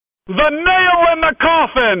The nail in the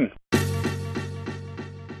coffin!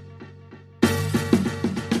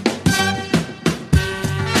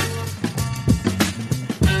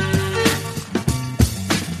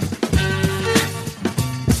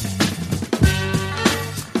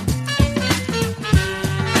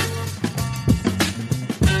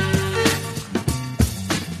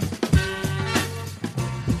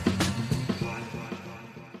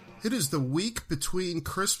 It is the week between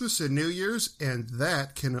Christmas and New Year's, and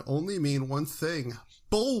that can only mean one thing.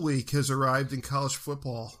 Bowl week has arrived in college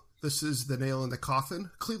football. This is The Nail in the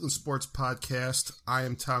Coffin, Cleveland Sports Podcast. I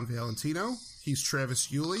am Tom Valentino. He's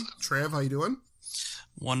Travis Yulee. Trav, how you doing?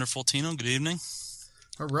 Wonderful, Tino. Good evening.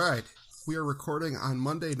 All right. We are recording on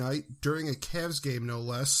Monday night during a Cavs game, no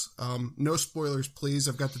less. No spoilers, please.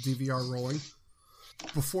 I've got the DVR rolling.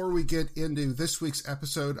 Before we get into this week's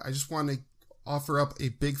episode, I just want to offer up a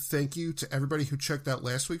big thank you to everybody who checked out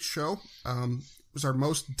last week's show. It was our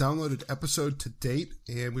most downloaded episode to date,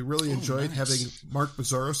 and we really enjoyed having Mark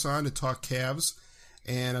Bezzaros on to talk Cavs,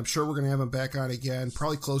 and I'm sure we're going to have him back on again,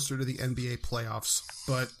 probably closer to the NBA playoffs.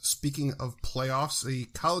 But speaking of playoffs, the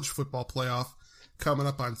college football playoff coming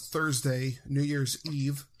up on Thursday, New Year's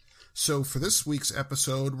Eve. So for this week's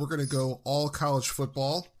episode, we're going to go all college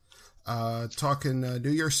football, talking New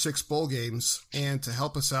Year's 6 bowl games. And to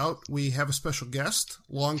help us out, we have a special guest,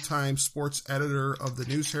 longtime sports editor of the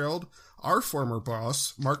News Herald, our former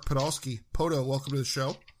boss, Mark Podolsky. Poto, welcome to the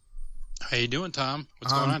show. How you doing, Tom?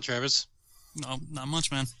 What's going on, Travis? No, not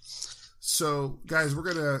much, man. So, guys,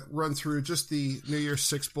 we're going to run through just the New Year's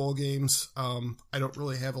 6 bowl games. I don't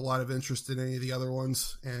really have a lot of interest in any of the other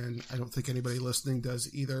ones, and I don't think anybody listening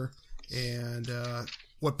does either. And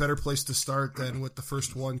what better place to start than with the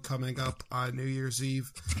first one coming up on New Year's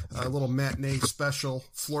Eve? A little matinee special.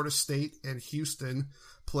 Florida State and Houston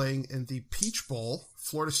playing in the Peach Bowl.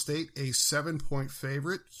 Florida State, a 7-point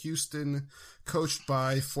favorite. Houston, coached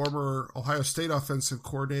by former Ohio State offensive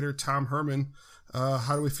coordinator Tom Herman.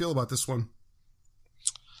 How do we feel about this one?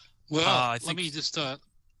 Well, let me just, can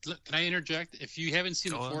I interject? If you haven't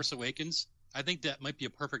seen The Force Awakens, I think that might be a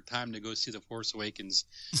perfect time to go see The Force Awakens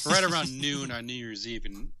right around noon on New Year's Eve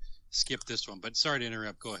and skip this one. But sorry to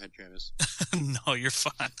interrupt. Go ahead, Travis. No, you're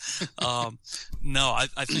fine.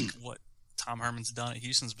 I think what Tom Herman's done at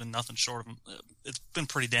Houston's been nothing short of it's been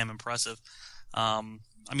pretty damn impressive. I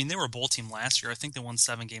mean, they were a bowl team last year. I think they won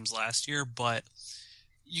 7 games last year, but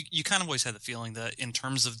you kind of always had the feeling that in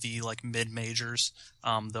terms of the like mid-majors,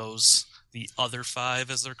 the other 5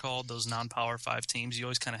 as they're called, those non-power 5 teams, you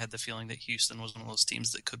always kind of had the feeling that Houston was one of those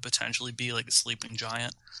teams that could potentially be like a sleeping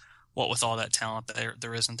giant. What with all that talent that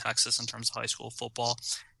there is in Texas in terms of high school football.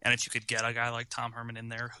 And if you could get a guy like Tom Herman in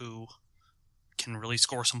there who can really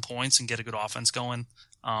score some points and get a good offense going,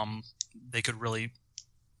 they could really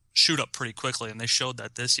shoot up pretty quickly. And they showed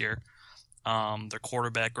that this year. Their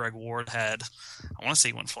quarterback, Greg Ward, I want to say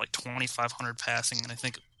he went for like 2,500 passing and I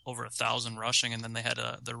think over 1,000 rushing. And then they had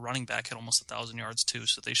their running back had almost 1,000 yards too.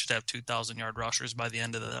 So they should have 2,000-yard rushers by the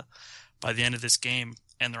end of this game.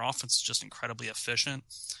 And their offense is just incredibly efficient.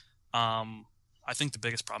 I think the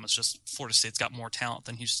biggest problem is just Florida State's got more talent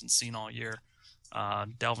than Houston's seen all year.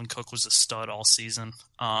 Dalvin Cook was a stud all season.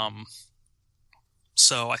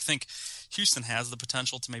 So I think Houston has the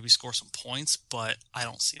potential to maybe score some points, but I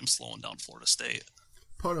don't see him slowing down Florida State.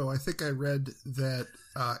 Poto, I think I read that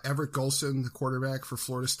Everett Golson, the quarterback for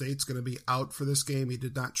Florida State, is going to be out for this game. He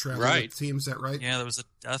did not travel with the team. Is that right? Yeah, there was a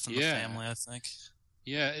death in the family, I think.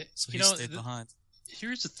 Yeah. So he stayed behind.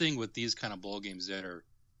 Here's the thing with these kind of bowl games that are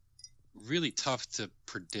really tough to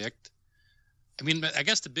predict. I mean, I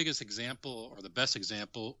guess the biggest example or the best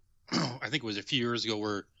example, I think it was a few years ago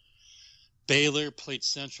where Baylor played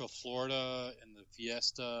Central Florida in the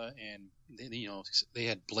Fiesta, and they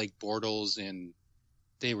had Blake Bortles, and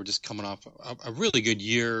they were just coming off a really good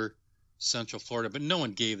year, Central Florida, but no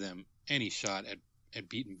one gave them any shot at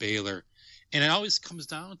beating Baylor. And it always comes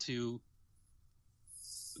down to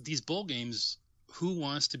these bowl games: who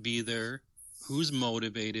wants to be there, who's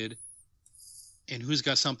motivated, and who's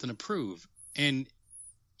got something to prove. And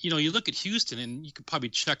you look at Houston, and you could probably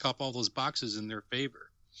check off all those boxes in their favor.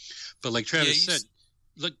 But like Travis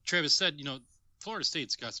said, Florida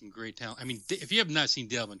State's got some great talent. I mean, if you have not seen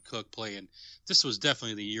Dalvin Cook play, and this was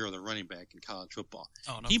definitely the year of the running back in college football.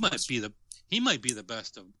 Oh, no, he might be the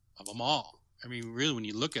best of them all. I mean, really, when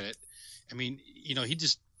you look at it, I mean,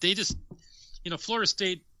 Florida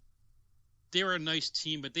State, they were a nice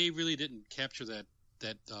team, but they really didn't capture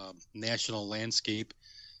that national landscape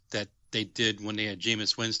that they did when they had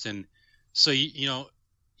Jameis Winston. So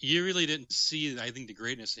you really didn't see, I think, the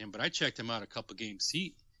greatness of him. But I checked him out a couple games.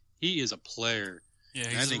 He is a player Yeah,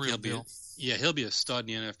 And he's I think a real deal. he'll be a stud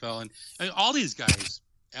in the NFL. And all these guys,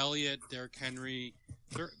 Elliott, Derrick Henry,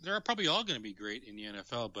 they're probably all going to be great in the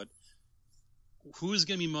NFL. But who's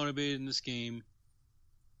going to be motivated in this game,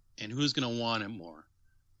 and who's going to want it more?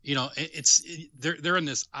 You know, they're in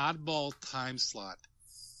this oddball time slot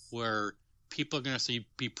where people are going to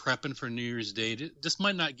be prepping for New Year's Day. This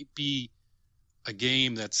might not be a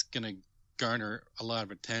game that's going to garner a lot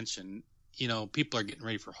of attention. You know, people are getting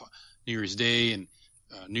ready for New Year's Day and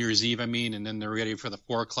New Year's Eve, and then they're ready for the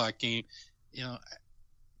 4:00 game. You know,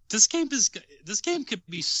 this game could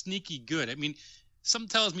be sneaky good. I mean, something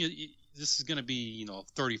tells me this is going to be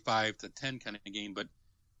 35-10 kind of game, but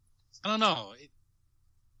I don't know.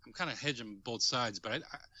 I'm kind of hedging both sides, but I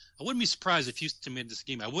wouldn't be surprised if Houston made this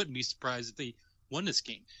game. I wouldn't be surprised if they won this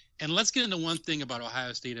game. And let's get into one thing about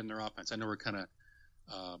Ohio State and their offense. I know we're kind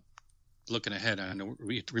of looking ahead. I know we're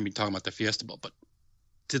going to be talking about the Fiesta Bowl, but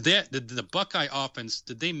did the Buckeye offense,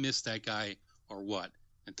 did they miss that guy or what?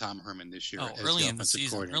 And Tom Herman this year? Early in the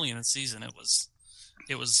season,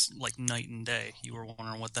 it was like night and day. You were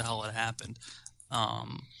wondering what the hell had happened.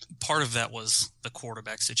 Part of that was the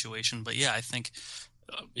quarterback situation, but yeah, I think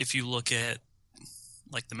if you look at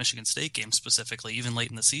like the Michigan State game specifically, even late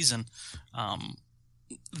in the season,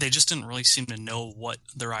 they just didn't really seem to know what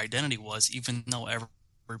their identity was, even though every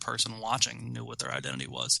person watching knew what their identity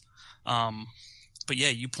was. But yeah,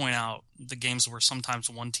 you point out the games where sometimes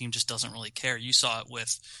one team just doesn't really care. You saw it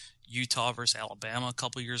with Utah versus Alabama a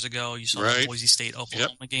couple years ago. You saw the Boise State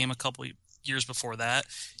Oklahoma game a couple years before that.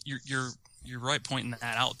 You're right pointing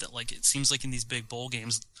that out, that like it seems like in these big bowl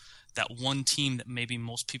games, that one team that maybe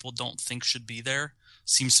most people don't think should be there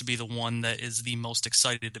seems to be the one that is the most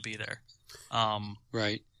excited to be there.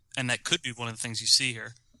 Right. And that could be one of the things you see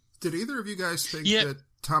here. Did either of you guys think that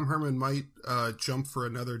Tom Herman might jump for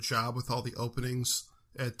another job with all the openings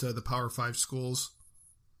at the Power 5 schools?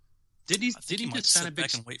 Did he might just sign sit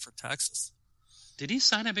back and wait for Texas? Did he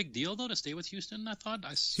sign a big deal though to stay with Houston? I thought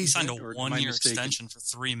he signed a 1-year extension for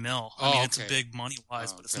 $3 million. I mean, it's big money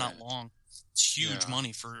wise, but it's not long. It's huge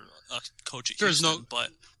money for a coach at Houston.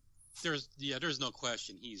 There's no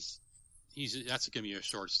question he's that's going to be a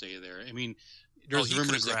short stay there. I mean, there's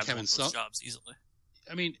rumors that Kevin Sumlin jobs easily.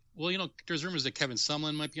 I mean, there's rumors that Kevin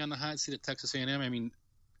Sumlin might be on the hot seat at Texas A&M. I mean,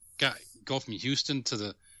 go from Houston to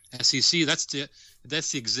the SEC. That's the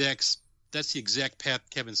exact path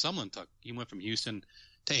Kevin Sumlin took. He went from Houston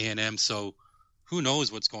to A&M. So who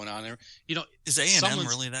knows what's going on there? Is A&M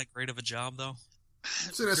really that great of a job though?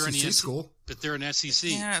 It's an SEC school, but they're an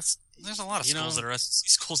SEC. Yeah, there's a lot of schools that are SEC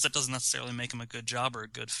schools that doesn't necessarily make them a good job or a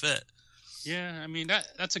good fit. Yeah, I mean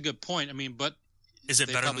that's a good point. I mean, but is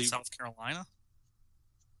it better than South Carolina?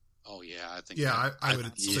 Oh yeah, I think. Yeah, I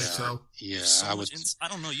would say so. Yeah, I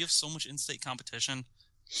don't know. You have so much in-state competition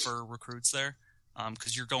for recruits there,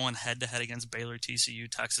 because you're going head-to-head against Baylor, TCU,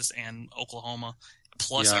 Texas, and Oklahoma,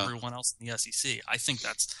 plus everyone else in the SEC. I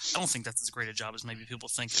don't think that's as great a job as maybe people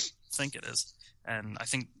think it is. And I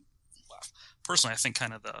think, personally,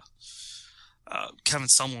 kind of the Kevin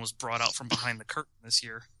Sumlin was brought out from behind the curtain this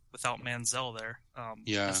year without Manziel there.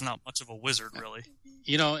 That's not much of a wizard, really.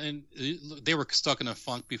 And they were stuck in a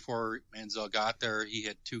funk before Manziel got there. He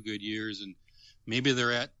had 2 good years, and maybe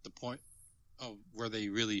they're at the point of where they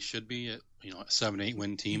really should be at, a 7-8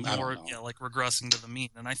 win team. I don't know. Yeah, like regressing to the mean.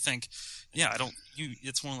 And I think,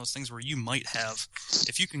 it's one of those things where you might have,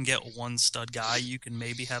 if you can get one stud guy, you can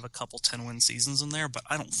maybe have a couple 10-win seasons in there, but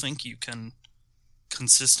I don't think you can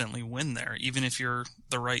consistently win there, even if you're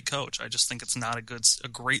the right coach. I just think it's not a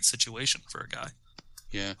great situation for a guy.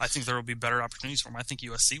 Yeah. I think there will be better opportunities for him. I think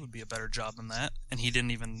USC would be a better job than that, and he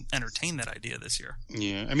didn't even entertain that idea this year.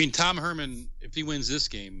 Yeah. I mean, Tom Herman, if he wins this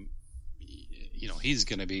game, he's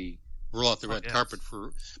going to be roll out the red carpet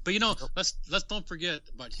for. But let's don't forget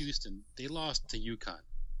about Houston. They lost to UConn.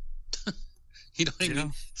 You know what I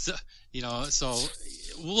mean? So so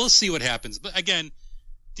we'll see what happens. But again,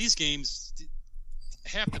 these games,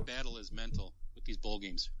 half the battle is mental with these bowl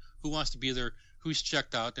games. Who wants to be there? Who's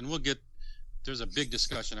checked out? And there's a big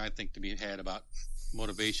discussion, I think, to be had about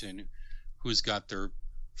motivation and who's got their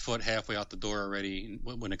foot halfway out the door already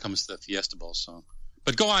when it comes to the Fiesta Bowl. So,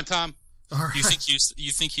 but go on, Tom. All right. You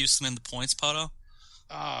think Houston in the points, Poto?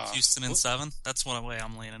 Houston in 7? That's one way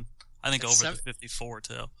I'm leaning. I think over 7, the 54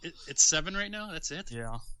 too. It's 7 right now. That's it.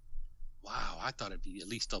 Yeah. Wow, I thought it'd be at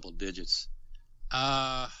least double digits. Boy,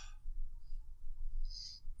 I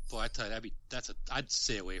tell you, I'd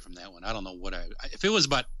stay away from that one. I don't know what if it was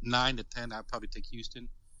about 9 to 10, I'd probably take Houston.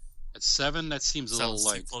 At 7, that seems a little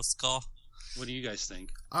like close to call. What do you guys think?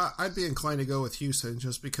 I'd be inclined to go with Houston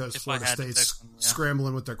just because Florida State's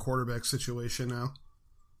scrambling with their quarterback situation now.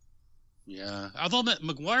 Yeah. Although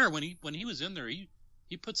McGuire, when he was in there, he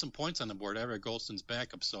put some points on the board after Golston's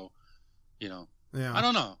backup. So, yeah. I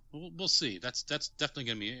don't know. We'll see. That's definitely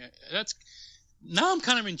going to be now I'm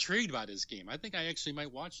kind of intrigued by this game. I think I actually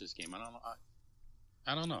might watch this game.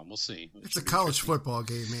 I don't know. We'll see. It's a college football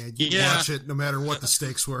game, man. You can watch it no matter what the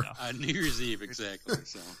stakes were. New Year's Eve, exactly.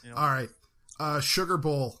 So. All right. Sugar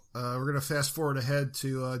Bowl. We're going to fast forward ahead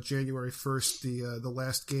to January 1st, the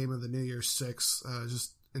last game of the New Year's Six,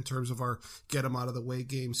 just in terms of our get them out of the way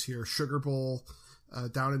games here. Sugar Bowl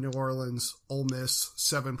down in New Orleans. Ole Miss,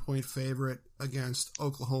 7-point favorite against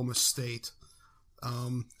Oklahoma State.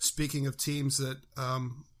 Speaking of teams that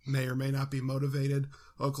may or may not be motivated,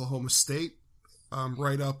 Oklahoma State,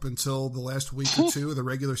 right up until the last week or two of the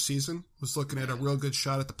regular season, was looking at a real good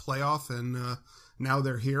shot at the playoff, and now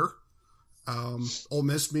they're here. Ole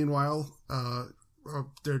Miss, meanwhile,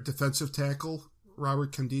 their defensive tackle,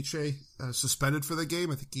 Robert Condice, suspended for the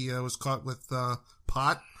game. I think he was caught with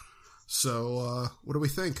pot. So what do we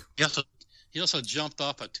think? He also jumped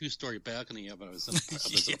off a 2-story balcony of his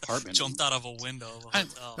apartment. Jumped out of a window of a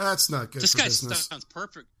hotel. That's not good. This guy business. Sounds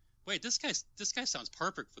perfect. Wait, this guy sounds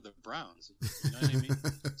perfect for the Browns. You know what I mean?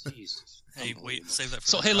 Jesus. Hey, wait, save that for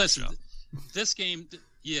so. The hey, listen. show. This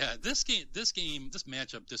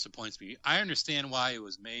matchup disappoints me. I understand why it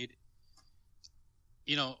was made.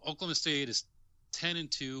 Oklahoma State is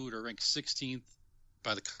 10-2. They're ranked 16th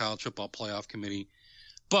by the College Football Playoff Committee,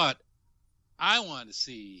 but I wanted to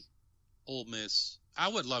see Ole Miss. I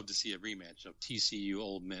would love to see a rematch of TCU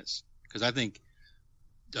Ole Miss because I think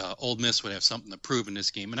Ole Miss would have something to prove in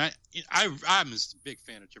this game. And I'm just a big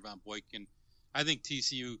fan of Trevon Boykin. I think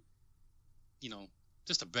TCU,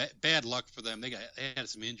 just a bad luck for them. They had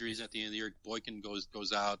some injuries at the end of the year. Boykin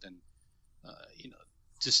goes out, and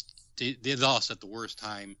just they lost at the worst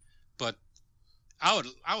time. But I would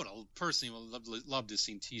personally love to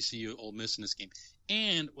see TCU Ole Miss in this game.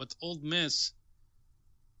 And with Ole Miss,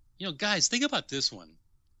 guys, think about this one.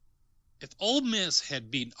 If Ole Miss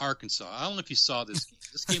had beaten Arkansas, I don't know if you saw this game.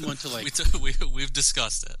 This game went to we've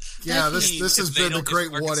discussed it. Yeah, this has been a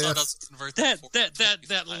great what if.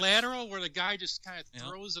 That lateral where the guy just kind of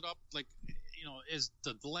throws it up is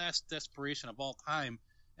the last desperation of all time,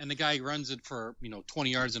 and the guy runs it for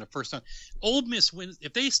 20 yards in a first time. Ole Miss wins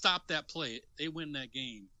if they stop that play, they win that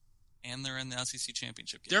game. And they're in the SEC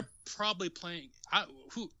championship game. They're probably playing. I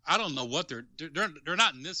don't know what they're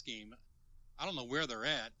not in this game. I don't know where they're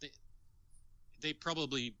at. They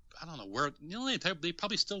probably, I don't know where, they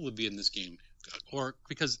probably still would be in this game. Or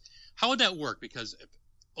because, how would that work? Because if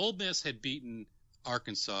Ole Miss had beaten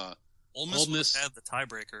Arkansas, Ole Miss would have had the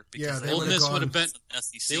tiebreaker. Because Ole Miss would have been the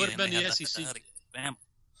SEC. They would have been the SEC. Alabama.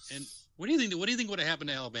 And what do you think would have happened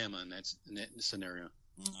to Alabama in that scenario?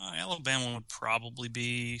 Alabama would probably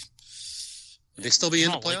be. Would they still be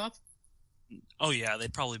in the playoff? Oh yeah,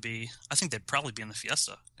 they'd probably be. I think they'd probably be in the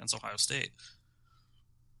Fiesta against Ohio State.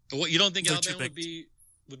 What, you don't think Alabama would be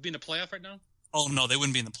in the playoff right now? Oh no, they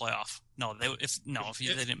wouldn't be in the playoff. No, if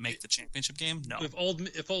they didn't make the championship game, no. If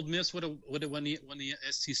Old Miss would have won the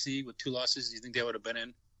SEC with 2 losses, do you think they would have been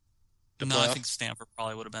in the playoff? I think Stanford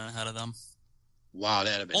probably would have been ahead of them. Wow,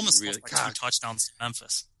 that'd have been almost really like 2 touchdowns to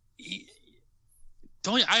Memphis.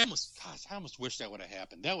 I almost wish that would have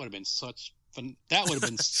happened. That would have been such fun. That would have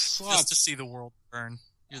been such just to see the world burn.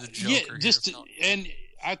 You're the Joker. And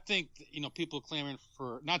I think people clamoring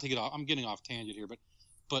for not to get off. I'm getting off tangent here,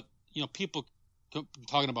 but people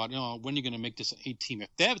talking about when you're going to make this an 8-team. If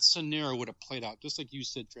that scenario would have played out just like you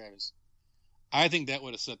said, Travis, I think that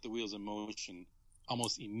would have set the wheels in motion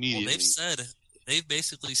almost immediately. Well, they've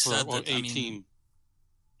basically said that 8-team.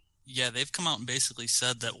 Yeah, they've come out and basically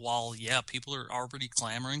said that while people are already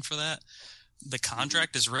clamoring for that, the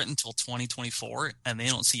contract is written until 2024, and they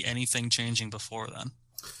don't see anything changing before then.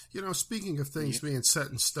 Speaking of things being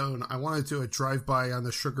set in stone, I want to do a drive-by on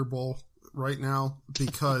the Sugar Bowl right now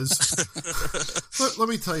because let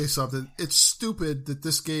me tell you something. It's stupid that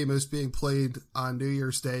this game is being played on New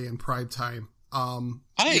Year's Day in prime time.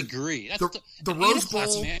 I agree. That's the Rose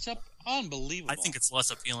Bowl matchup, unbelievable. I think it's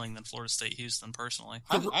less appealing than Florida State Houston, personally.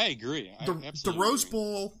 I agree. The Rose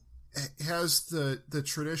Bowl has the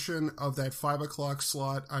tradition of that 5 o'clock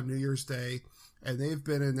slot on New Year's Day, and they've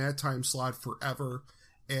been in that time slot forever.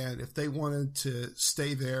 And if they wanted to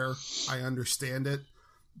stay there, I understand it.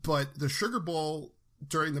 But the Sugar Bowl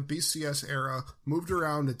during the BCS era moved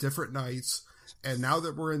around to different nights. And now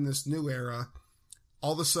that we're in this new era,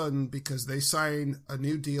 all of a sudden, because they signed a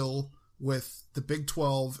new deal with the Big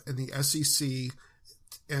 12 and the SEC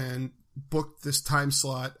and booked this time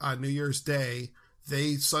slot on New Year's Day,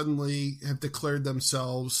 they suddenly have declared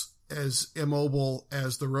themselves as immobile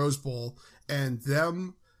as the Rose Bowl. And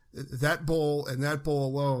them that bowl and that bowl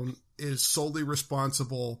alone is solely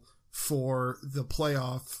responsible for the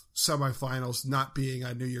playoff semifinals not being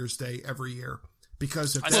on New Year's Day every year.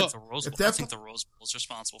 Because I think the Rose Bowl is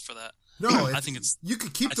responsible for that. No, I think you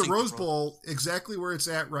could keep the Rose Bowl exactly where it's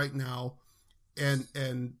at right now,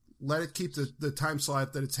 and let it keep the time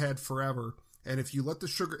slot that it's had forever. And if you let the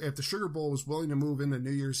Sugar Bowl was willing to move into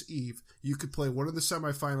New Year's Eve, you could play one of the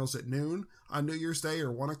semifinals at noon on New Year's Day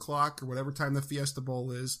or 1 o'clock or whatever time the Fiesta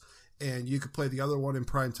Bowl is, and you could play the other one in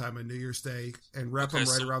prime time on New Year's Day and wrap them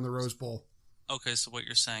right around the Rose Bowl. Okay, so what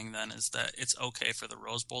you're saying then is that it's okay for the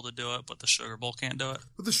Rose Bowl to do it, but the Sugar Bowl can't do it?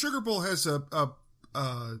 But the Sugar Bowl has a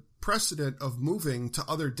precedent of moving to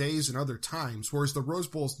other days and other times, whereas the Rose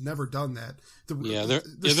Bowl's never done that.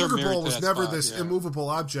 The Sugar Bowl was never this immovable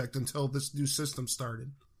object until this new system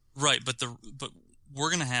started. Right, but we're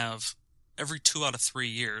going to have every 2 out of 3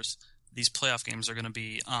 years, these playoff games are going to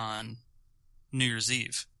be on New Year's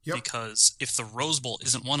Eve. Yep. Because if the Rose Bowl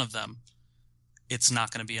isn't one of them, it's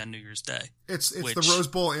not going to be on New Year's Day. It's the Rose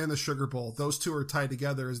Bowl and the Sugar Bowl. Those two are tied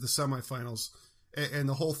together as the semifinals. And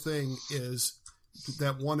the whole thing is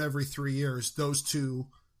that one every 3 years, those two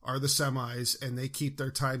are the semis, and they keep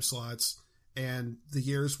their time slots. And the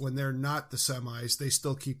years when they're not the semis, they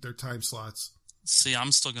still keep their time slots. See,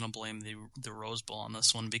 I'm still going to blame the Rose Bowl on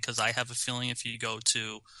this one, because I have a feeling if you go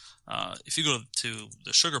to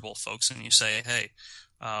the Sugar Bowl folks and you say, hey,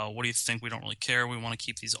 what do you think? We don't really care. We want to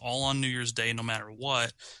keep these all on New Year's Day no matter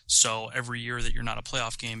what. So every year that you're not a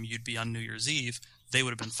playoff game, you'd be on New Year's Eve. They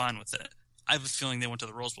would have been fine with it. I have a feeling they went to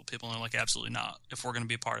the Rose Bowl people and they're like, absolutely not. If we're going to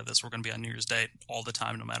be a part of this, we're going to be on New Year's Day all the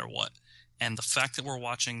time no matter what. And the fact that we're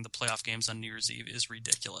watching the playoff games on New Year's Eve is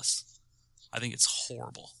ridiculous. I think it's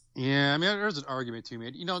horrible. Yeah, I mean, there's an argument to be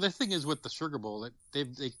made. You know, the thing is with the Sugar Bowl,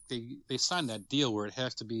 that they signed that deal where it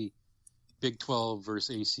has to be Big 12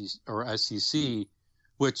 versus ACC or SEC,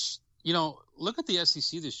 which, you know, look at the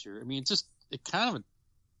SEC this year. I mean, it kind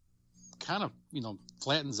of you know,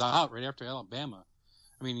 flattens out right after Alabama.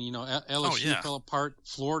 I mean, you know, LSU fell apart.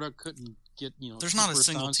 Florida couldn't get, you know. There's not a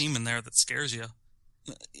single team in there that scares you.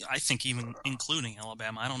 I think even including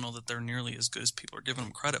Alabama, I don't know that they're nearly as good as people are giving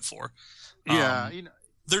them credit for. Yeah, you know,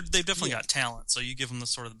 they've definitely got talent, so you give them the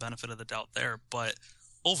sort of the benefit of the doubt there. But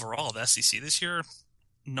overall, the SEC this year,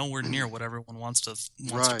 nowhere near what everyone wants to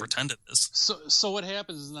pretend it is. So what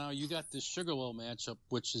happens is now you got this Sugar Bowl matchup,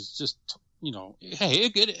 which is just, you know,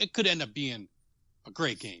 hey, it could end up being a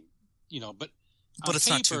great game, you know, but it's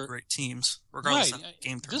not two great teams, regardless of how the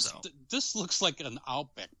game turns out. This looks like an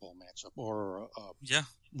Outback Bowl matchup, or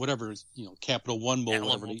whatever, you know, Capital One Bowl,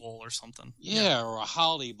 Alamo Bowl or something. Yeah, or a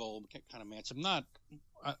Holiday Bowl kind of matchup, not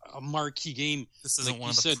a marquee game. This isn't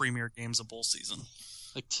one of the premier games of bowl season.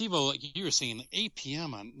 Like TiVo, like you were saying, like 8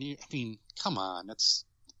 p.m. on. I mean, come on, that's.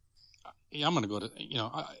 I'm gonna go to, you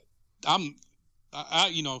know,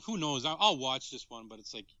 you know, who knows? I'll watch this one, but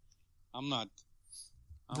it's like, I'm not.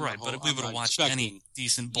 Right, but if we would have watched any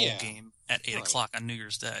decent bowl game at 8 o'clock on New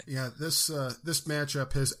Year's Day. Yeah, this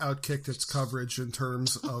matchup has outkicked its coverage in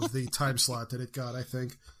terms of the time slot that it got, I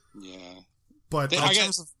think. Yeah. But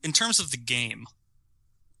in terms of the game,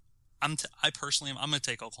 I'm going to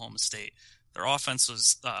take Oklahoma State. Their offense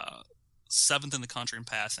was 7th in the country in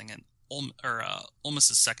passing, and Ole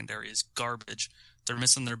Miss's secondary is garbage. They're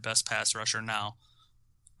missing their best pass rusher now.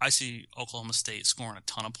 I see Oklahoma State scoring a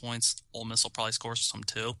ton of points. Ole Miss will probably score some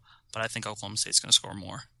too, but I think Oklahoma State's going to score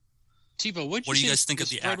more. TiVo, what do you guys think of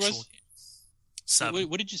the actual game? 7.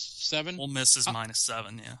 What did you 7? Ole Miss is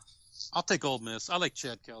 -7. Yeah, I'll take Ole Miss. I like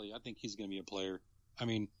Chad Kelly. I think he's going to be a player. I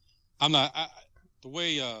mean, I'm not the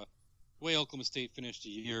way Oklahoma State finished the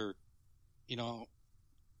year. You know,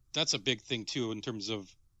 that's a big thing too in terms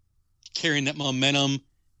of carrying that momentum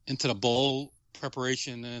into the bowl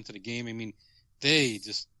preparation and into the game. I mean, they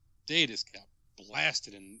just got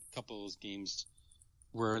blasted in a couple of those games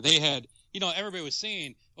where they had, you know, everybody was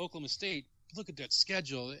saying Oklahoma State, look at that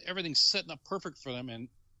schedule, everything's setting up perfect for them. And,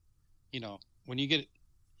 you know, when you get,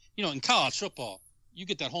 you know, in college football, you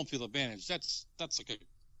get that home field advantage. That's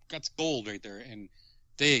gold right there. And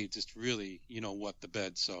they just really, you know, what the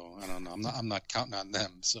bed. So I don't know. I'm not counting on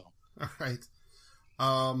them. So all right.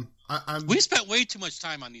 We spent way too much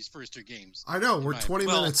time on these first 2 games. I know, we're 20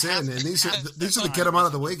 minutes in, and these are the get them out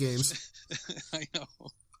of the way games. I know.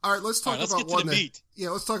 All right, let's talk about one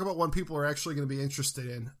let's talk about one people are actually going to be interested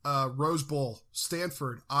in. Rose Bowl,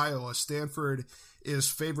 Stanford, Iowa. Stanford is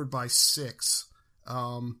favored by 6.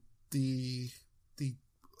 The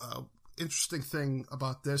interesting thing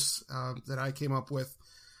about this that I came up with.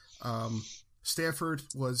 Stanford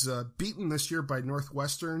was beaten this year by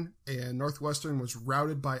Northwestern, and Northwestern was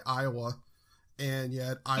routed by Iowa, and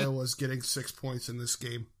yet Iowa's getting 6 points in this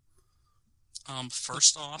game.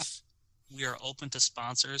 First off, we are open to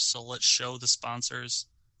sponsors, so let's show the sponsors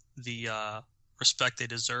the respect they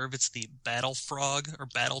deserve. It's the Battle Frog or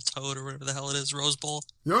Battle Toad or whatever the hell it is, Rose Bowl.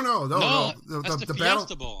 No. That's the Battle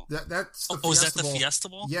Fiesta Bowl. That's the is Fiesta that the Bowl. Fiesta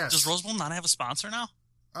Bowl? Yes. Does Rose Bowl not have a sponsor now?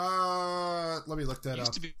 Let me look that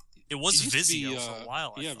up. It was used to Vizio be, for a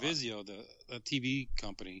while. I thought. Vizio, the TV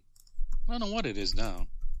company. I don't know what it is now.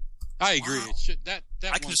 I agree. Wow. It should that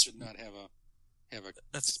I one can should not have a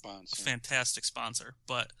That's sponsor. a fantastic sponsor,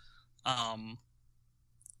 but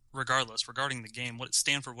regardless, regarding the game, what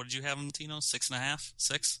Stanford? What did you have them, Tino? 6.5,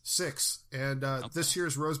 6? 6. And Okay. this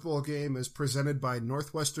year's Rose Bowl game is presented by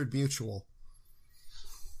Northwestern Mutual.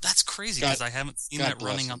 That's crazy because I haven't seen God that bless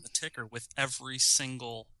running them. on the ticker with every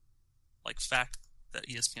single fact that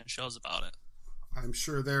ESPN shows about it. I'm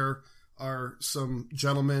sure there are some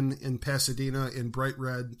gentlemen in Pasadena in bright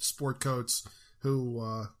red sport coats who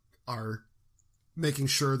are making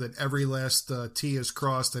sure that every last T is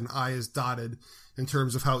crossed and I is dotted in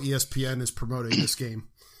terms of how ESPN is promoting this game.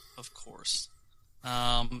 Of course.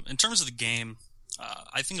 In terms of the game,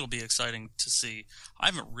 I think it'll be exciting to see. I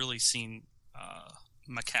haven't really seen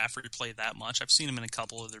McCaffrey play that much. I've seen him in a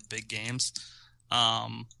couple of their big games.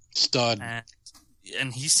 Stud.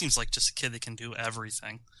 And he seems like just a kid that can do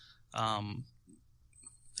everything.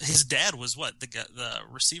 His dad was the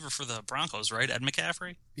receiver for the Broncos, right? Ed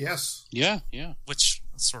McCaffrey? Yes. Yeah. Which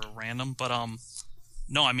is sort of random, but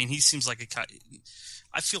no, I mean he seems like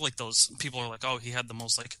I feel like those people are like, oh, he had the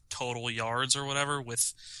most total yards or whatever.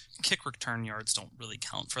 With kick return yards don't really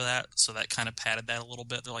count for that, so that kind of padded that a little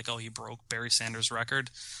bit. They're like, oh, he broke Barry Sanders'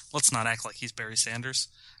 record. Let's not act like he's Barry Sanders.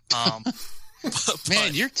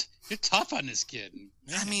 Man, you're tough on this kid.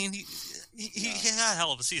 Man. I mean, he had a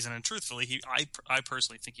hell of a season, and truthfully, I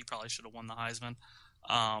personally think he probably should have won the Heisman.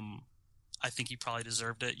 I think he probably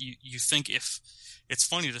deserved it. You think it's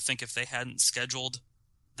funny to think if they hadn't scheduled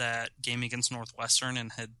that game against Northwestern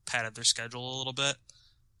and had padded their schedule a little bit,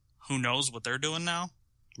 who knows what they're doing now?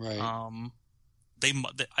 Right.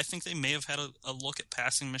 I think they may have had a look at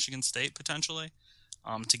passing Michigan State potentially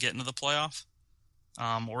to get into the playoff,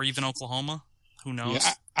 or even Oklahoma. Who knows?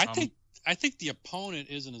 Yeah, I think the opponent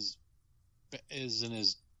isn't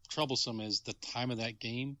as troublesome as the time of that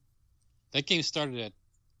game. That game started at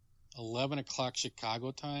 11 o'clock Chicago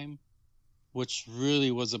time, which really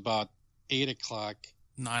was about 8 o'clock.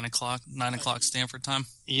 9 o'clock Stanford time.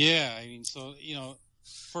 Yeah, I mean, so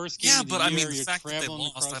first game. Yeah, of the but I year, mean, the you're fact that they traveling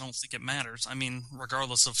lost, across- I don't think it matters. I mean,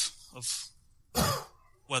 regardless of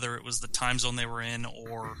whether it was the time zone they were in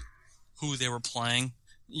or who they were playing,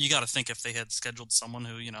 you got to think if they had scheduled someone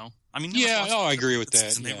who, I mean, Yeah, I agree with that.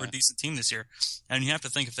 Season, they were a decent team this year, and you have to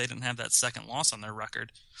think if they didn't have that second loss on their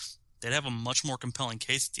record, they'd have a much more compelling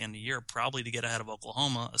case at the end of the year, probably to get ahead of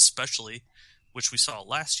Oklahoma, especially, which we saw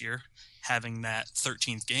last year, having that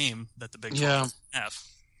 13th game that the Big 12 have.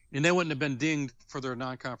 And they wouldn't have been dinged for their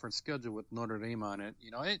non-conference schedule with Notre Dame on it.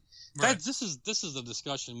 This is a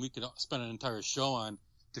discussion we could spend an entire show on,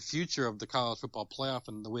 the future of the college football playoff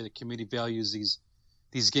and the way the committee values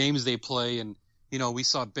these games they play. And we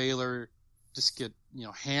saw Baylor just get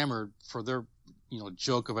hammered for their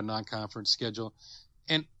joke of a non-conference schedule.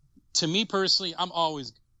 And to me personally, I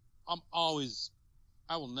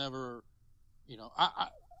will never,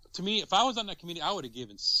 to me, if I was on that committee, I would have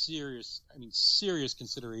given serious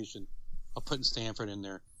consideration of putting Stanford in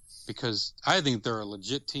there, because I think they're a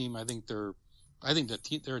legit team. I think they're a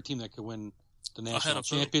team that could win the national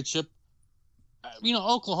championship.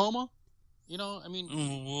 Oklahoma.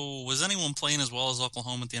 Was anyone playing as well as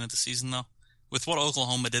Oklahoma at the end of the season, though? With what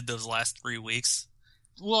Oklahoma did those last 3 weeks?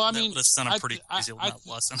 Well, I that mean, would have sent a pretty crazy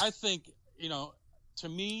lesson. I think, to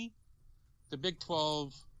me, the Big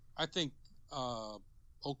 12, I think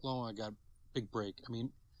Oklahoma got a big break. I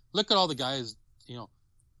mean, look at all the guys,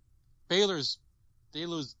 Baylor's, they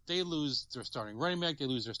lose their starting running back, they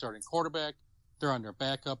lose their starting quarterback, they're on their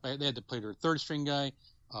backup, they had to play their third string guy,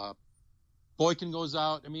 Boykin goes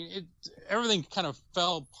out. I mean, everything kind of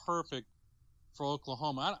fell perfect for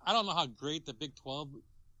Oklahoma. I don't know how great the Big 12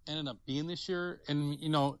 ended up being this year. And,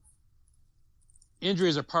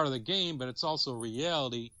 injuries are part of the game, but it's also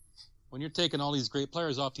reality. When you're taking all these great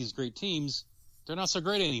players off these great teams, they're not so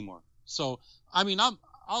great anymore. So, I mean,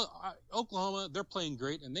 Oklahoma, they're playing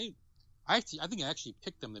great. And I think I actually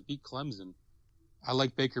picked them to beat Clemson. I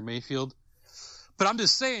like Baker Mayfield. But I'm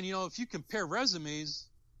just saying, if you compare resumes,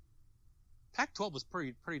 Pac-12 was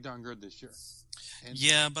pretty darn good this year.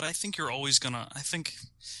 Yeah, but I think you're always I think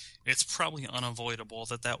it's probably unavoidable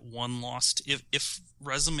that one loss, if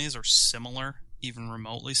resumes are similar, even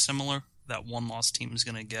remotely similar, that one loss team is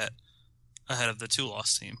going to get ahead of the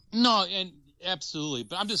 2-loss team. No, and absolutely.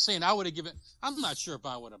 But I'm just saying, I would have given. I'm not sure if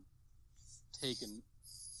I would have taken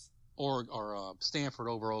or Stanford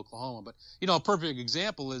over Oklahoma. But a perfect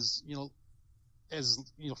example is as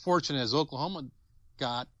fortunate as Oklahoma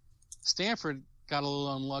got, Stanford got a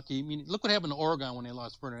little unlucky. I mean, look what happened to Oregon when they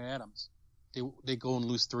lost Vernon Adams. They go and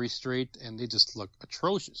lose 3 straight, and they just look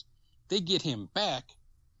atrocious. They get him back,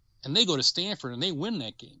 and they go to Stanford and they win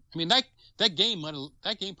that game. I mean, that game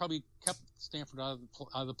probably kept Stanford out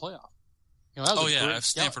of the playoff. If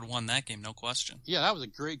Stanford won that game, no question. Yeah, that was a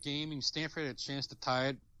great game. I mean, Stanford had a chance to tie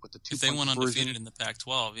it with the 2 if they went undefeated in the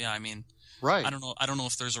Pac-12. Yeah, I mean, right. I don't know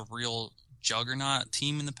if there's a real juggernaut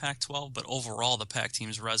team in the Pac-12, but overall the Pac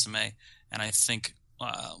team's resume, and I think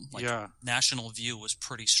national view was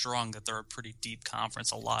pretty strong, that they're a pretty deep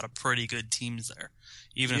conference, a lot of pretty good teams there.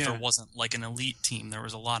 Even if there wasn't like an elite team, there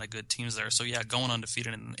was a lot of good teams there. So yeah, going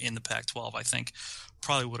undefeated in the Pac-12, I think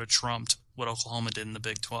probably would have trumped what Oklahoma did in the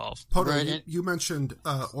Big 12. Poto, you mentioned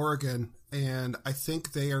Oregon, and I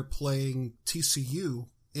think they are playing TCU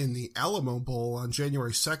in the Alamo Bowl on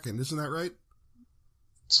January 2nd. Isn't that right?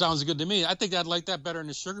 Sounds good to me. I think I'd like that better than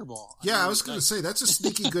the Sugar Bowl. I was going to say, that's a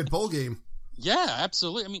sneaky good bowl game. Yeah,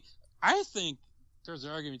 absolutely. I mean, I think there's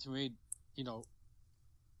an argument to be made,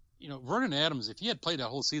 Vernon Adams, if he had played that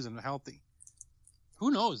whole season healthy,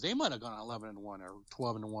 who knows? They might have gone 11-1 or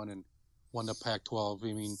 12-1 and won the Pac-12.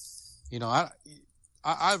 I mean,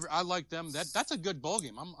 I like them. That's a good bowl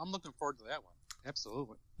game. I'm looking forward to that one.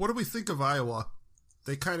 Absolutely. What do we think of Iowa?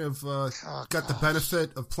 They kind of got the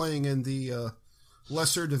benefit of playing in the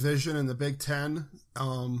lesser division in the Big Ten.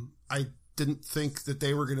 I didn't think that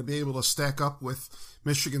they were going to be able to stack up with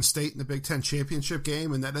Michigan State in the Big Ten championship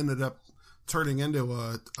game, and that ended up turning into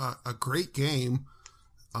a great game.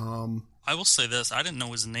 I will say this. I didn't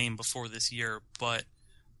know his name before this year, but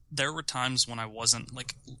there were times when I wasn't,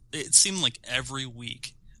 like, it seemed like every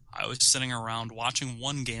week I was sitting around watching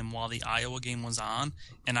one game while the Iowa game was on,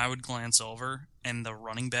 and I would glance over, and the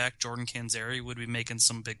running back, Jordan Canzeri, would be making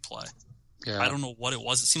some big play. Yeah. I don't know what it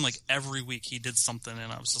was. It seemed like every week he did something,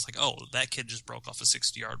 and I was just like, "Oh, that kid just broke off a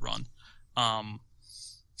 60-yard run."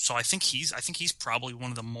 So I think he's probably one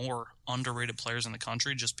of the more underrated players in the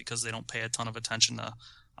country, just because they don't pay a ton of attention to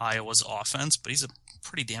Iowa's offense. But he's a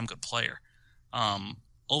pretty damn good player.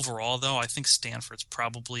 Overall, though, I think Stanford's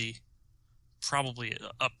probably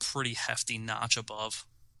a pretty hefty notch above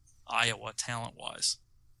Iowa talent-wise.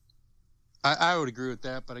 I would agree with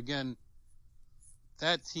that, but again,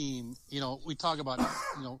 that team, we talk about,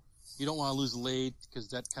 you don't want to lose late because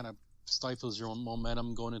that kind of stifles your own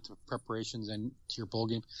momentum going into preparations and to your bowl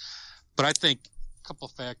game. But I think a couple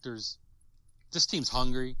of factors. This team's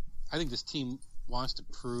hungry. I think this team wants to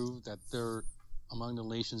prove that they're among the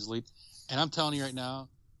nation's elite. And I'm telling you right now,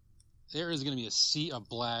 there is going to be a sea of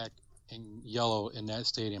black and yellow in that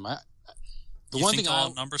stadium. You think they'll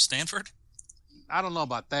outnumber Stanford? I don't know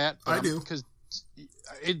about that. I do. Because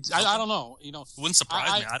I don't know. Wouldn't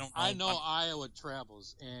surprise me. I don't know. I know Iowa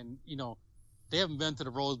travels, and they haven't been to the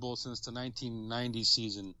Rose Bowl since the 1990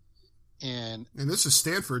 season, and this is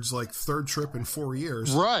Stanford's third trip in 4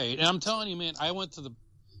 years. Right, and I'm telling you, man, I went to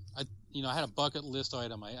I had a bucket list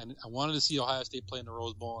item. I wanted to see Ohio State play in the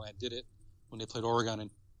Rose Bowl, and I did it when they played Oregon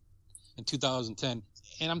in 2010.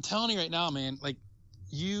 And I'm telling you right now, man,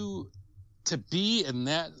 to be in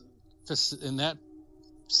that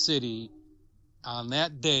city on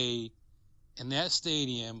that day in that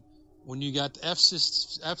stadium when you got the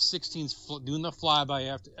F-16s doing the flyby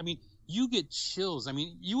after, I mean, you get chills. I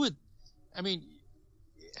mean,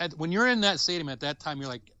 when you're in that stadium at that time, you're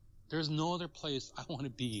like, there's no other place I want to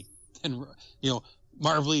be than,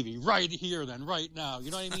 Marv Levy right here than right now. You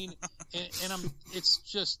know what I mean? and it's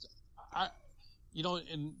just,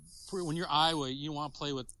 and when you're Iowa, you don't want to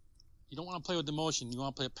play with emotion. You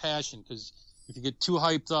want to play with passion, because if you get too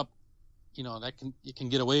hyped up, it can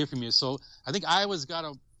get away from you. So I think Iowa's got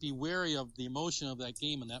to be wary of the emotion of that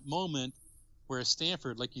game in that moment, whereas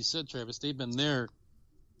Stanford, like you said, Travis, they've been there.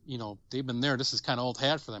 This is kind of old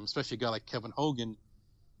hat for them, especially a guy like Kevin Hogan.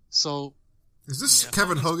 So is this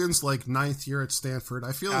Kevin Hogan's ninth year at Stanford?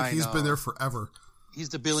 I feel like he's been there forever. He's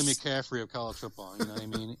the Billy McCaffrey of college football. You know what I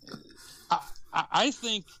mean? I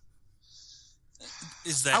think.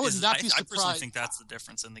 I would not be surprised. I personally think that's the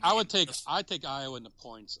difference in the game. I'd take Iowa in the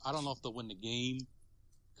points. I don't know if they'll win the game,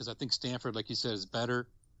 because I think Stanford, like you said, is better,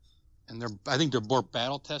 and I think they're more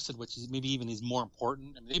battle tested, which is maybe even is more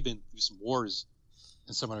important. I mean, they've been through some wars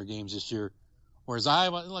in some of their games this year, whereas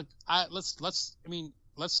Iowa. Look,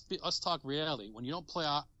 let's talk reality. When you don't play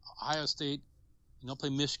Ohio State, you don't play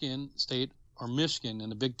Michigan State or Michigan in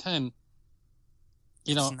the Big Ten.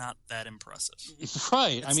 It's not that impressive.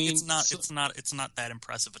 Right. It's not that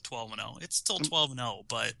impressive at 12-0. It's still 12-0,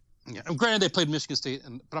 but yeah. Granted, they played Michigan State,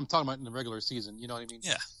 but I'm talking about in the regular season. You know what I mean?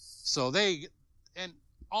 Yeah. So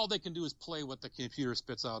all they can do is play what the computer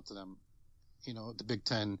spits out to them. The Big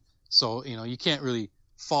Ten. So you can't really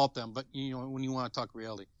fault them. But when you want to talk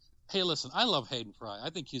reality, hey, listen, I love Hayden Fry. I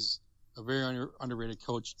think he's a very underrated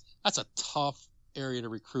coach. That's a tough area to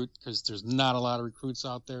recruit because there's not a lot of recruits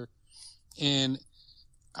out there, and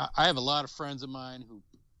I have a lot of friends of mine who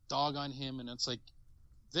dog on him, and it's like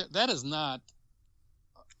that is not.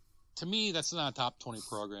 To me, that's not a top 20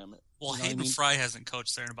 program. Well, Hayden Fry hasn't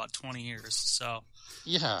coached there in about 20 years, so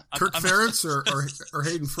yeah. Kirk Ferentz or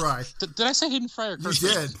Hayden Fry? Did I say Hayden Fry or Kirk? You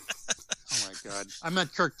did. Oh my God, I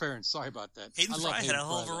meant Kirk Ferentz. Sorry about that. Hayden Fry had a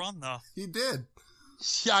hell of a run, though. He did.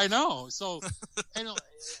 Yeah, I know. So,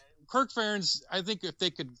 Kirk Ferentz, I think if they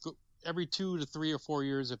could go every 2 to 3 or 4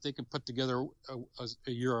 years, if they could put together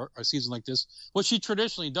a season like this, which he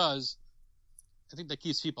traditionally does, I think that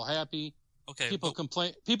keeps people happy. Okay. People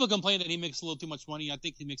complain that he makes a little too much money. I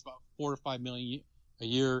think he makes about $4 to $5 million a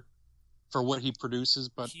year for what he produces,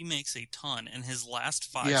 but he makes a ton. In his last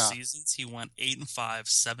 5 seasons, he went 8-5,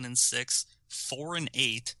 7-6,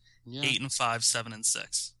 4-8, 8-5,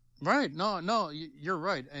 7-6. Right. No, you're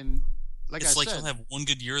right. And it's like he'll have one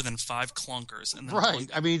good year, then 5 clunkers, and then right.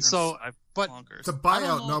 I mean, so but clunkers. The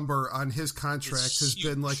buyout number on his contract has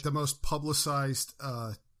been like the most publicized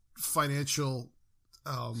financial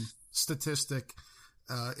statistic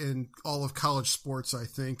in all of college sports, I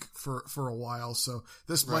think, for a while. So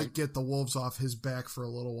this might get the Wolves off his back for a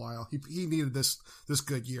little while. He needed this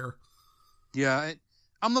good year. Yeah,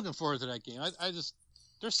 I'm looking forward to that game. I just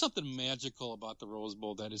there's something magical about the Rose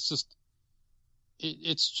Bowl that it's just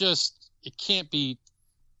it can't be.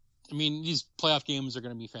 I mean, these playoff games are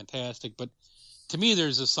going to be fantastic, but to me,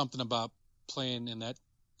 there's just something about playing in that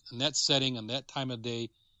setting on that time of day.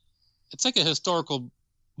 It's like a historical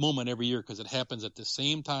moment every year because it happens at the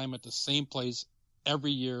same time at the same place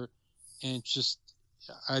every year, and it's just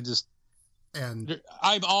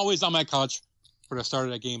I'm always on my couch for the start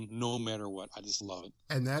of that game no matter what. I just love it,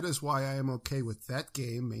 and that is why I am okay with that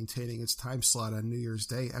game maintaining its time slot on New Year's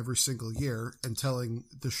Day every single year and telling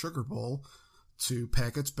the Sugar Bowl to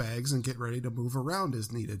pack its bags and get ready to move around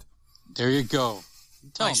as needed. There you go.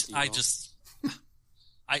 I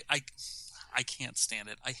can't stand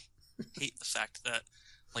it. I hate the fact that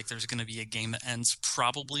there's going to be a game that ends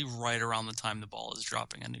probably right around the time the ball is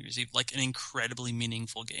dropping on New Year's Eve, like an incredibly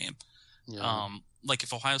meaningful game. Yeah.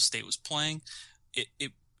 If Ohio State was playing,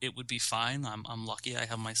 it would be fine. I'm lucky. I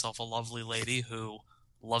have myself a lovely lady who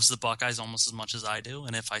loves the Buckeyes almost as much as I do.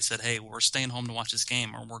 And if I said, hey, we're staying home to watch this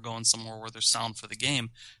game or we're going somewhere where there's sound for the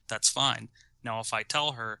game, that's fine. Now, if I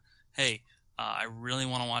tell her, hey, I really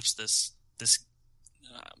want to watch this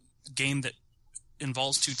game that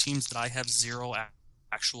involves 2 teams that I have zero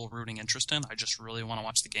actual rooting interest in, I just really want to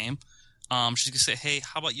watch the game, she's going to say, hey,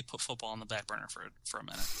 how about you put football on the back burner for a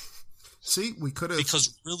minute? See, we could have...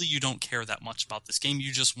 Because really you don't care that much about this game.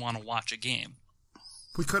 You just want to watch a game.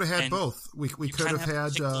 We could have had both. We could have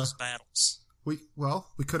had those battles. We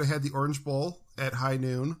could have had the Orange Bowl at high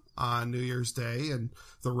noon on New Year's Day and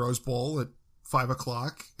the Rose Bowl at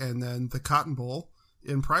 5:00 and then the Cotton Bowl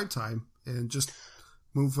in prime time and just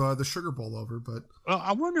move the Sugar Bowl over. But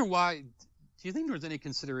I wonder why. Do you think there was any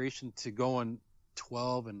consideration to going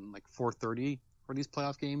 12 and 4:30 for these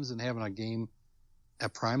playoff games and having a game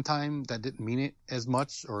at prime time that didn't mean it as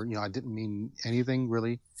much, or I didn't mean anything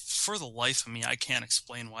really? For the life of me, I can't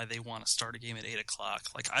explain why they want to start a game at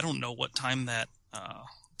 8:00. I don't know what time that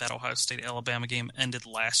Ohio State Alabama game ended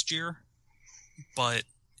last year, but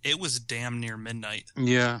it was damn near midnight.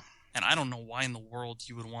 Yeah. And I don't know why in the world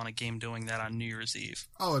you would want a game doing that on New Year's Eve.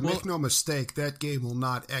 Oh, and make no mistake, that game will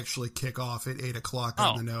not actually kick off at 8:00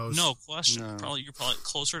 on the nose. No question. No. You're probably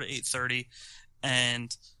closer to 8:30,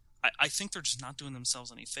 and I think they're just not doing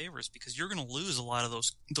themselves any favors because you're going to lose a lot of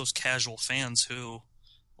those casual fans who,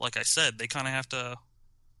 like I said, they kind of have to.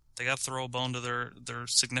 They got to throw a bone to their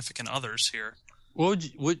significant others here. What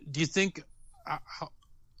do you think?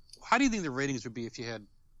 How do you think the ratings would be if you had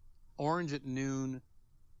Orange at noon?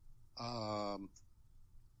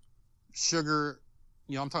 Sugar,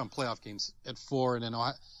 I'm talking playoff games at 4, and then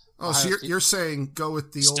Ohio so you're saying go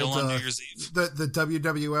with the still old on New Year's Eve. the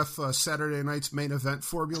WWF Saturday night's main event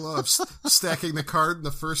formula of stacking the card in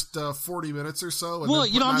the first 40 minutes or so.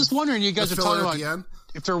 And I'm just wondering, you guys are talking about the end.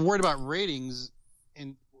 If they're worried about ratings,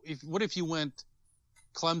 and what if you went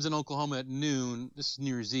Clemson, Oklahoma at noon? This is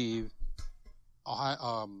New Year's Eve.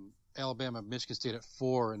 Alabama, Michigan State at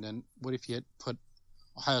 4, and then what if you had put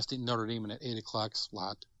Ohio State, Notre Dame in an 8:00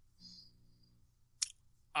 slot?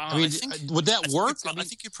 I mean, would that work? I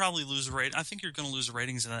think you probably lose rate. I think you're going to lose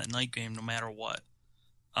ratings in that night game no matter what.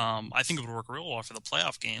 I think it would work real well for the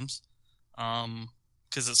playoff games,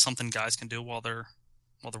 because it's something guys can do while their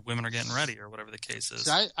women are getting ready or whatever the case is.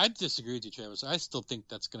 See, I disagree with you, Travis. I still think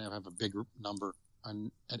that's going to have a bigger number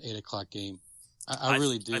on an 8:00 game. I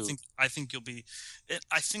really do. I think you'll be.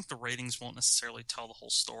 I think the ratings won't necessarily tell the whole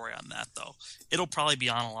story on that, though. It'll probably be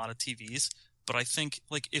on a lot of TVs, but I think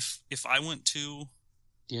like if I went to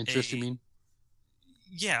the interest, you mean?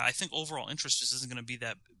 Yeah, I think overall interest just isn't going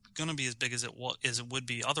to be as big as it would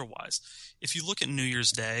be otherwise. If you look at New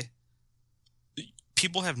Year's Day,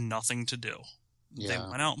 people have nothing to do. Yeah. They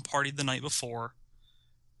went out and partied the night before.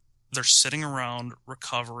 They're sitting around,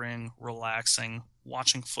 recovering, relaxing,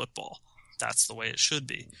 watching football. That's the way it should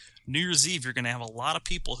be. New Year's Eve, you're going to have a lot of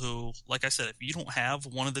people who, like I said, if you don't have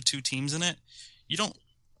one of the two teams in it,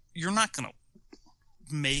 you're not going to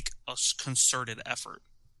make a concerted effort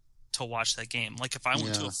to watch that game. Like if I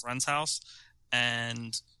went to a friend's house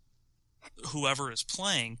and whoever is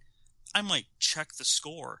playing, I might check the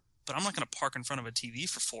score, but I'm not going to park in front of a TV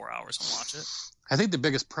for 4 hours and watch it. I think the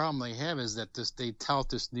biggest problem they have is that they tout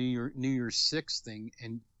this New Year's Six thing,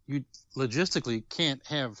 and you logistically can't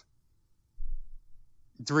have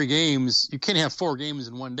 3 games. You can't have 4 games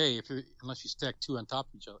in one day unless you stack 2 on top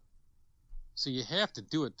of each other. So you have to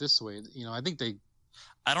do it this way. I think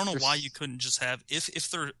I don't know why you couldn't just have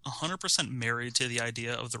if they're 100% married to the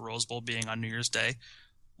idea of the Rose Bowl being on New Year's Day,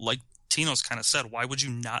 like Tino's kind of said, why would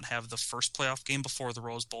you not have the first playoff game before the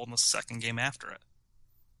Rose Bowl and the second game after it?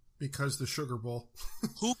 Because the Sugar Bowl.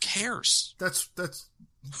 Who cares? That's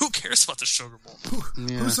Who cares about the Sugar Bowl?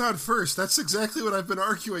 Who's on first? That's exactly what I've been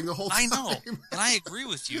arguing the whole time. I know, and I agree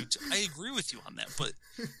with you. I agree with you on that,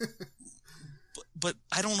 but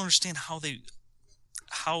I don't understand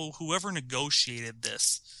how whoever negotiated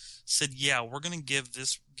this said, yeah, we're going to give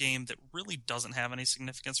this game that really doesn't have any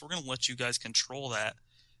significance. We're going to let you guys control that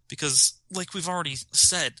because, like we've already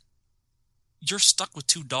said, you're stuck with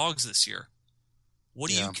 2 dogs this year. What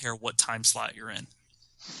do you care what time slot you're in?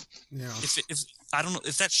 Yeah. If I don't know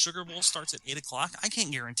if that Sugar Bowl starts at 8:00, I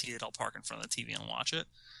can't guarantee that I'll park in front of the TV and watch it.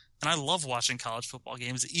 And I love watching college football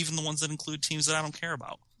games, even the ones that include teams that I don't care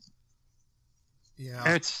about.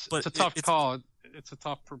 Yeah, it's a tough call. It's a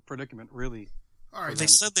tough predicament, really. All right. They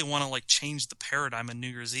said they want to change the paradigm in New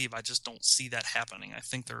Year's Eve. I just don't see that happening. I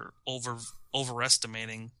think they're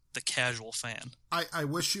overestimating the casual fan. I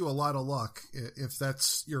wish you a lot of luck if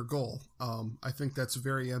that's your goal. I think that's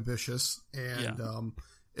very ambitious, and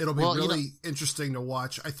it'll be really interesting to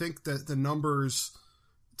watch. I think that the numbers,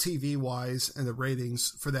 TV-wise, and the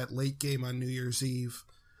ratings for that late game on New Year's Eve,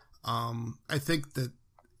 I think that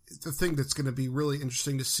the thing that's going to be really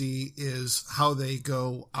interesting to see is how they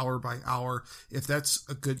go hour by hour. If that's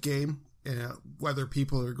a good game, whether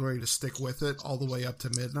people are going to stick with it all the way up to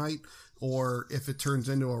midnight, or if it turns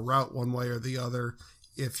into a rout one way or the other,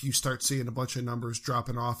 if you start seeing a bunch of numbers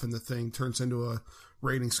dropping off and the thing turns into a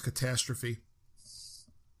ratings catastrophe.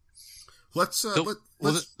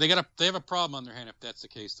 They have a problem on their hand if that's the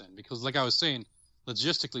case then, because like I was saying,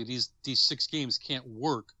 logistically these 6 games can't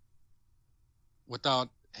work without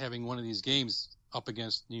having one of these games up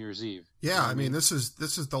against New Year's Eve. Yeah, I mean, this is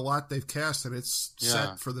the lot they've cast, and it's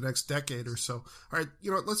set for the next decade or so. All right,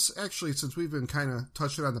 let's actually, since we've been kind of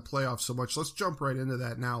touching on the playoffs so much, let's jump right into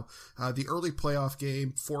that now. The early playoff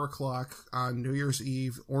game, 4:00 on New Year's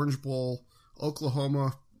Eve, Orange Bowl,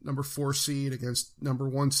 Oklahoma, number 4 seed against number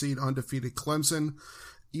 1 seed undefeated Clemson.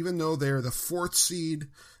 Even though they're the 4th seed,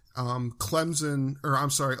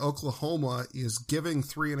 Oklahoma is giving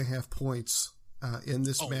 3.5 points in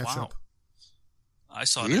this matchup. Wow. I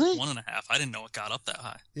saw it at 1.5. I didn't know it got up that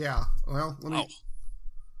high. Yeah. Well, let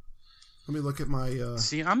me look at my.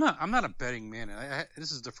 See, I'm not a betting man.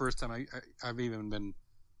 This is the first time I've even been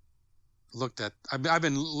looked at. I've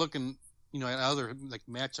been looking, at other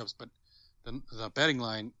matchups, but the betting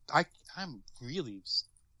line, I'm really.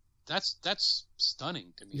 That's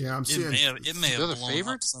stunning to me. Yeah, I'm seeing it may have blown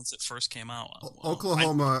up since it first came out.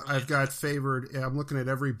 Oklahoma, I've got favored. Yeah, I'm looking at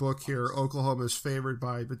every book here. Oklahoma is favored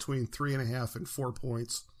by between 3.5 and 4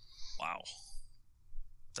 points. Wow,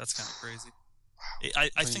 that's kind of crazy.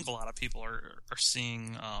 I think a lot of people are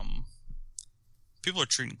seeing. People are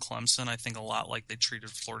treating Clemson, I think, a lot like they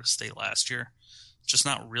treated Florida State last year. Just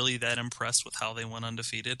not really that impressed with how they went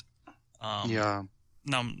undefeated. Now,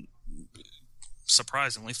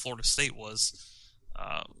 surprisingly, Florida State was,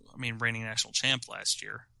 reigning national champ last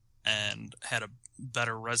year and had a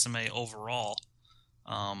better resume overall,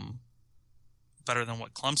 better than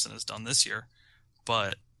what Clemson has done this year.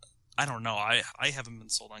 But I don't know. I haven't been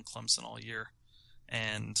sold on Clemson all year.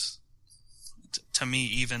 And to me,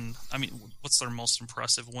 even, I mean, what's their most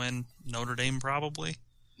impressive win? Notre Dame, probably?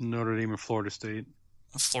 Notre Dame and Florida State.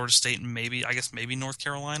 Florida State and maybe North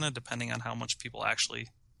Carolina, depending on how much people actually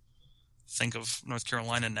think of North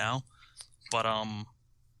Carolina now. But,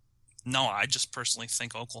 no, I just personally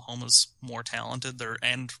think Oklahoma's more talented.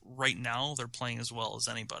 And right now, they're playing as well as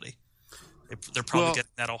anybody. They're probably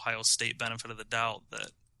getting that Ohio State benefit of the doubt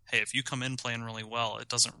that, hey, if you come in playing really well, it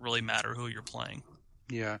doesn't really matter who you're playing.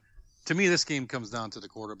 Yeah. To me, this game comes down to the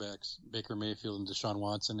quarterbacks, Baker Mayfield and Deshaun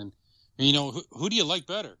Watson. And you know, who do you like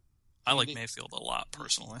better? I like Mayfield a lot,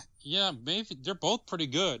 personally. Yeah, Mayfield, they're both pretty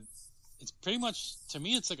good. It's pretty much, to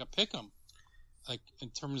me, it's like a pick 'em, like in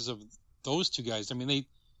terms of those two guys. I mean,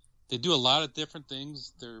 they do a lot of different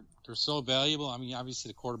things. They're so valuable. I mean, obviously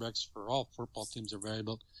the quarterbacks for all football teams are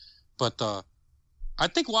valuable, but I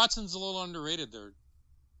think Watson's a little underrated there,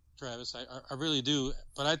 Travis. I really do.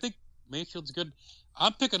 But I think Mayfield's good.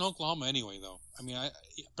 I'm picking Oklahoma anyway, though. I mean,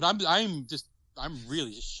 I'm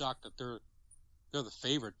really just shocked that they're the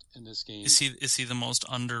favorite in this game. Is he the most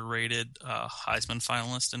underrated Heisman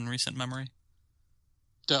finalist in recent memory?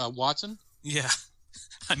 Watson? Yeah.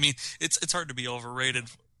 I mean, it's hard to be underrated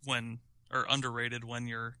when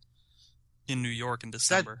you're in New York in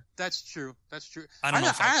December. That's true. That's true. I don't know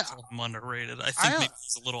if I call him underrated. I think maybe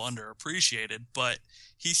he's a little underappreciated, but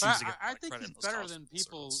he seems to get I think he's better than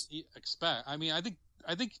people expect. I mean, I think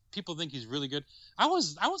people think he's really good. I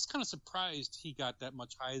was kind of surprised he got that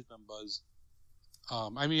much Heisman buzz.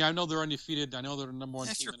 I mean, I know they're undefeated. I know they're the number one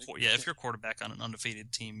team. If you're quarterback on an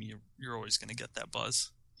undefeated team, you're always going to get that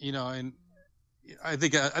buzz. You know, and I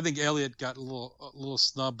think Elliott got a little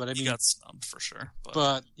snubbed, but I mean, he got snubbed for sure.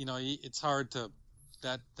 But you know, it's hard to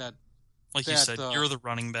that. Like you said, you're the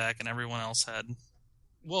running back, and everyone else had.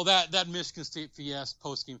 Well, that Michigan State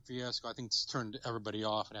post-game fiasco, I think, just turned everybody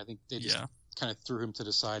off, and I think they just kind of threw him to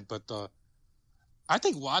the side. But I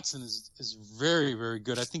think Watson is very, very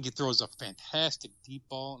good. I think he throws a fantastic deep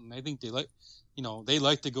ball, and I think they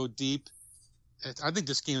like to go deep. I think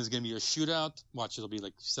this game is going to be a shootout. Watch, it'll be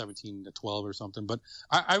like 17-12 or something. But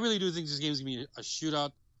I really do think this game is going to be a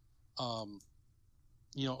shootout.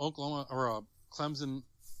 You know, Oklahoma or Clemson,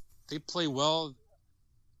 they play well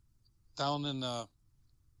down in the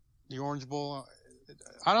Orange Bowl.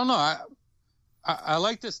 I don't know. I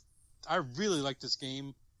like this. I really like this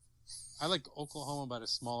game. I like Oklahoma by the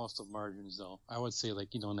smallest of margins, though. I would say,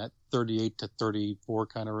 like, in that 38-34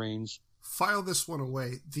 kind of range. File this one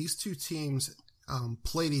away. These two teams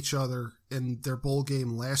played each other in their bowl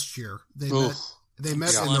game last year. They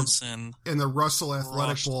met in the Russell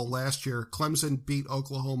Athletic Bowl last year. Clemson beat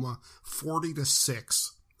Oklahoma 40-6.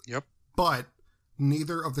 Yep. But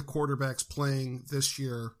neither of the quarterbacks playing this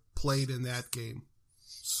year played in that game.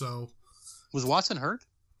 So was Watson hurt?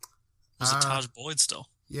 Was it Taj Boyd still?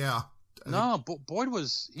 Yeah. No, Boyd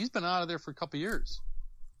he's been out of there for a couple years.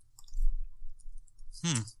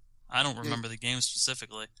 I don't remember the game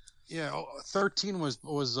specifically. Yeah, 13 was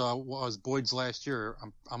Boyd's last year.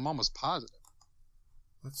 I'm almost positive.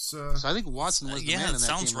 So I think Watson was the man in that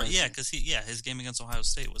sounds game. Right. Yeah, because his game against Ohio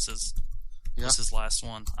State was his last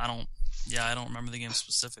one. I don't remember the game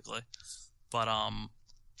specifically, but I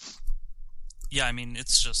mean,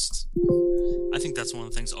 it's just, I think that's one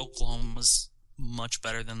of the things. Oklahoma's much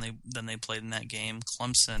better than they played in that game.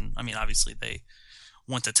 Clemson, I mean, obviously they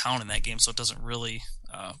went to town in that game, so it doesn't really,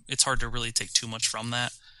 it's hard to really take too much from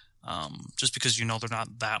that, just because they're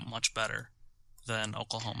not that much better than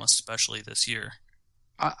Oklahoma, especially this year.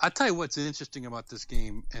 I tell you what's interesting about this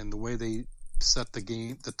game and the way they set the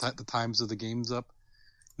game, the times of the games up.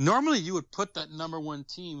 Normally, you would put that number one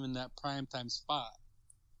team in that primetime spot,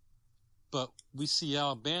 but we see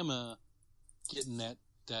Alabama getting that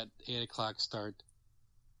 8:00 start,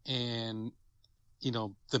 and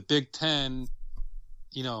the Big Ten,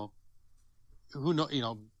 the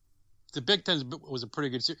Big Ten was a pretty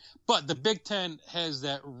good series, but the Big Ten has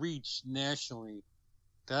that reach nationally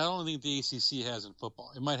that I don't think the ACC has in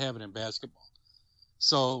football. It might have it in basketball.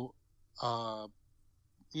 So,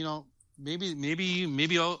 maybe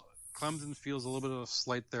Clemson feels a little bit of a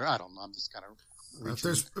slight there. I don't know. I'm just kind of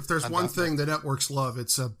if there's one thing the networks love,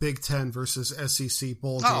 it's a Big Ten versus SEC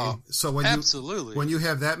bowl game. So when you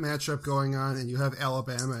have that matchup going on and you have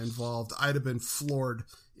Alabama involved, I'd have been floored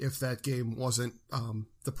if that game wasn't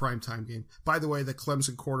the primetime game. By the way, the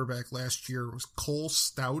Clemson quarterback last year was Cole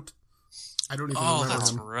Stout. I don't even remember him. Oh,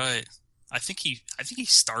 that's right. I think he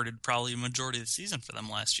started probably a majority of the season for them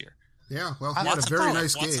last year. Yeah, well, he had a very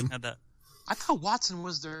nice game. I thought Watson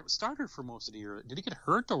was their starter for most of the year. Did he get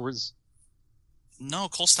hurt or was... No,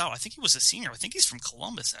 Cole Stout. I think he was a senior. I think he's from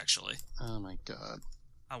Columbus, actually. Oh, my God.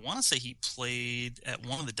 I want to say he played at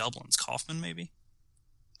one of the Dublins. Kaufman, maybe?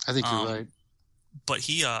 I think you're right. But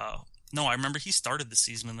he, no, I remember he started the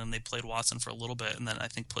season and then they played Watson for a little bit and then I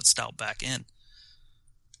think put Stout back in.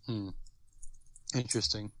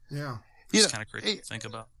 Interesting. Yeah. It's kind of crazy to think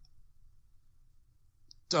about.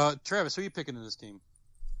 Travis, who are you picking in this game?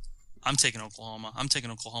 I'm taking Oklahoma. I'm taking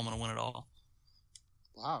Oklahoma to win it all.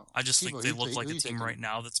 Wow. I just think they look like a team right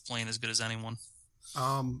now that's playing as good as anyone.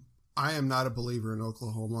 I am not a believer in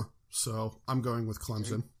Oklahoma, so I'm going with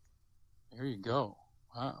Clemson. There you go.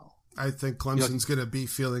 Wow. I think Clemson's going to be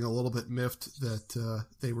feeling a little bit miffed that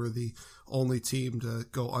they were the only team to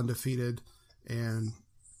go undefeated and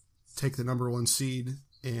take the number 1 seed,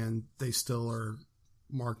 and they still are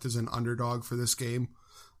marked as an underdog for this game.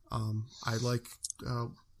 I like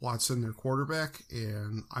Watson, their quarterback,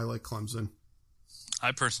 and I like Clemson.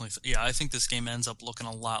 I personally, I think this game ends up looking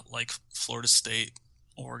a lot like Florida State,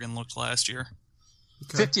 Oregon looked last year.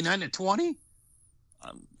 Okay. 59-20?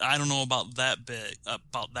 I don't know about that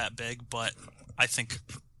big, but I think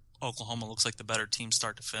Oklahoma looks like the better team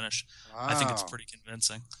start to finish. Wow. I think it's pretty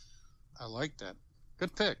convincing. I like that.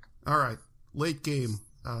 Good pick. All right. Late game.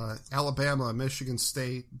 Alabama, Michigan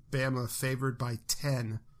State, Bama favored by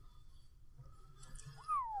 10.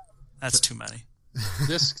 That's too many.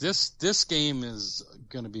 This game is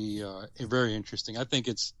going to be very interesting. I think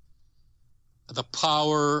it's the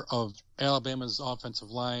power of Alabama's offensive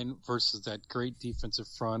line versus that great defensive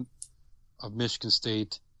front of Michigan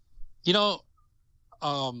State. You know,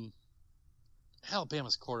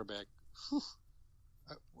 Alabama's quarterback. Whew,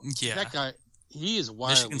 that guy, he is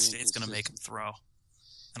wildly Michigan State's going to make him throw,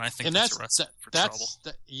 and I think that's a recipe for trouble.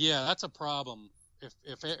 That's a problem.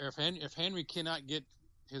 If Henry cannot get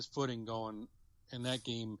his footing going in that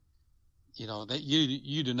game, you know that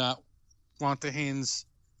you do not want the hands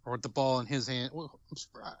or the ball in his hand.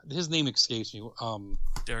 His name escapes me.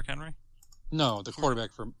 Derrick Henry? No, the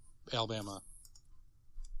quarterback from Alabama.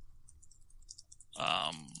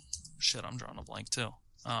 Shit, I'm drawing a blank too.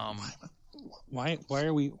 Why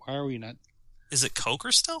are we not? Is it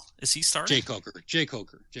Coker still? Is he starting? Jay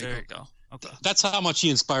Coker. There you go. Okay. That's how much he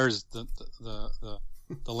inspires the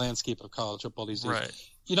landscape of college football these days. Right.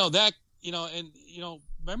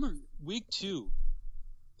 Remember week 2,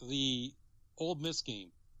 the Ole Miss game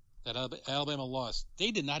that Alabama lost.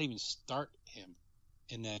 They did not even start him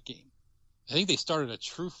in that game. I think they started a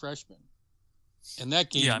true freshman. In that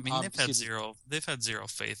game, yeah, I mean they've had zero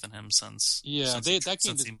faith in him since. Yeah, that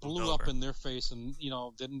game just blew up in their face, and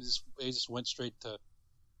they just went straight to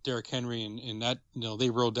Derrick Henry, and that they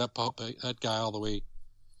rode that guy all the way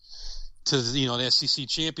to the SEC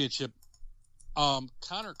championship.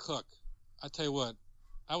 Connor Cook, I tell you what,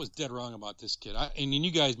 I was dead wrong about this kid. And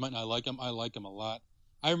you guys might not like him. I like him a lot.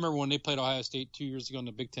 I remember when they played Ohio State 2 years ago in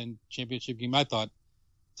the Big Ten championship game. I thought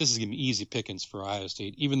this is going to be easy pickings for Ohio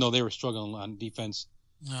State, even though they were struggling on defense.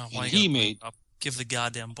 No, give the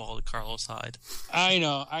goddamn ball to Carlos Hyde. I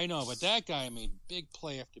know, but that guy made big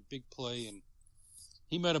play after big play, and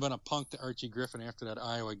he might have been a punk to Archie Griffin after that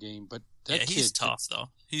Iowa game. But he's tough though.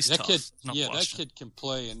 He's that tough. Kid, no yeah, question. That kid can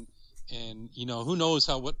play, and who knows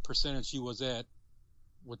what percentage he was at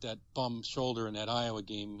with that bum shoulder in that Iowa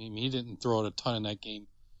game. I mean, he didn't throw it a ton in that game,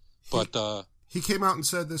 but he came out and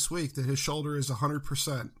said this week that his shoulder is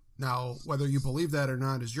 100%. Now, whether you believe that or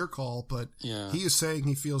not is your call, but he is saying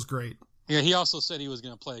he feels great. Yeah, he also said he was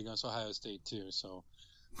going to play against Ohio State too. So,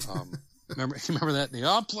 remember that?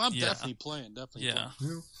 I'm definitely playing. Yeah.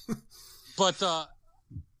 Playing. But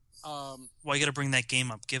why you got to bring that game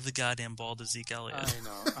up? Give the goddamn ball to Zeke Elliott.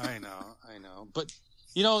 I know. But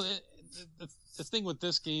the thing with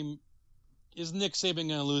this game is Nick Saban going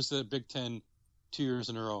to lose the Big Ten 2 years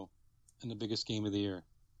in a row in the biggest game of the year?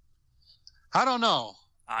 I don't know.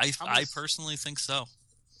 I personally think so.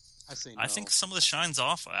 I say no. I think some of the shine's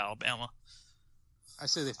off of Alabama. I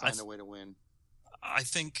say they find a way to win. I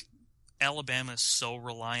think Alabama is so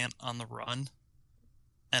reliant on the run,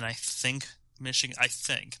 and I think Michigan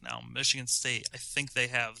State. I think they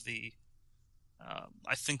have the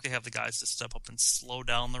guys to step up and slow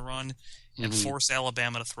down the run and force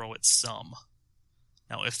Alabama to throw it some.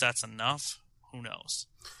 Now, if that's enough, who knows?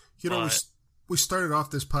 We started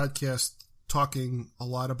off this podcast talking a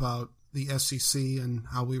lot about the SEC and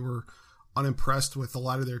how we were unimpressed with a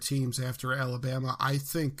lot of their teams after Alabama. I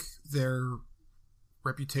think their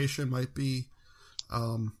reputation might be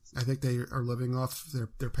I think they are living off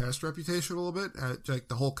their past reputation a little bit, like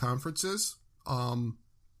the whole conference is. I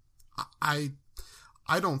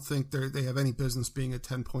don't think they have any business being a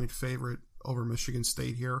 10-point favorite over Michigan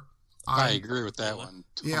State here. I agree with that one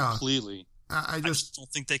completely. I just don't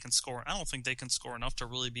think they can score. I don't think they can score enough to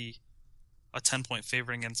really be a 10-point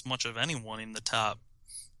favorite against much of anyone in the top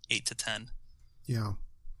 8 to 10. Yeah.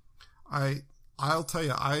 I'll tell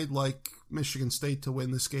you, I like Michigan State to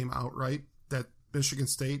win this game outright. That Michigan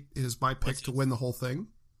State is my pick to win the whole thing.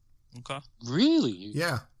 Okay. Really?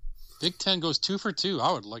 Yeah. Big Ten goes 2 for 2.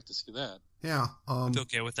 I would like to see that. Yeah. I'm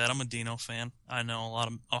okay with that. I'm a Dino fan. I know a lot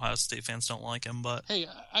of Ohio State fans don't like him, but... Hey,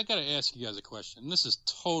 I got to ask you guys a question. This is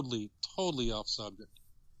totally off subject.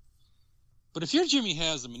 But if you're Jimmy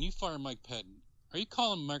Haslam and you fire Mike Pettin, are you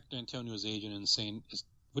calling Mark D'Antonio's agent and saying,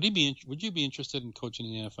 would you be interested in coaching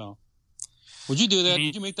in the NFL? Would you do that?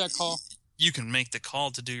 Did you make that call? You can make the call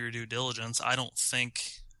to do your due diligence. I don't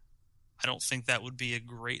think that would be a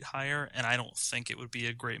great hire, and I don't think it would be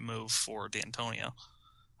a great move for D'Antonio.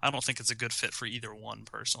 I don't think it's a good fit for either one,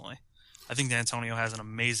 personally. I think D'Antonio has an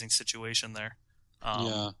amazing situation there.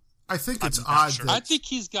 Yeah. I think it's odd. Sure. I think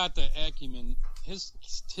he's got the acumen.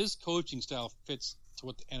 His coaching style fits to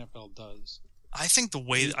what the NFL does. I think the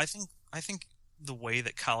way the way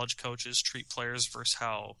that college coaches treat players versus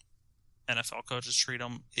how NFL coaches treat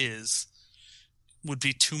them would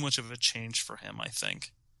be too much of a change for him, I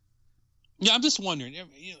think. Yeah, I'm just wondering.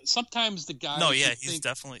 Sometimes the guy. No, yeah, he's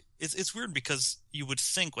definitely. It's weird because you would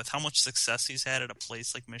think with how much success he's had at a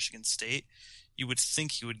place like Michigan State, you would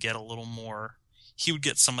think he would get a little more. He would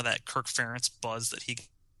get some of that Kirk Ferentz buzz that he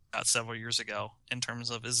got several years ago in terms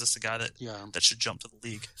of, is this a guy that should jump to the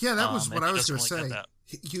league? Yeah, that was what I was going to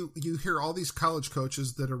say. You hear all these college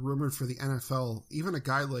coaches that are rumored for the NFL, even a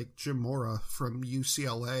guy like Jim Mora from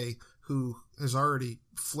UCLA, who has already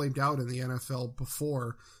flamed out in the NFL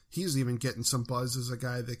before. He's even getting some buzz as a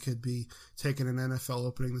guy that could be taking an NFL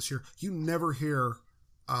opening this year. You never hear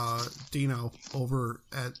Dino over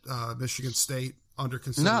at Michigan State under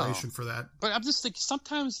consideration for that. But I'm just thinking,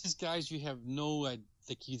 sometimes these guys, you have no idea.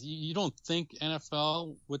 You don't think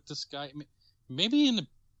NFL with this guy. Maybe in the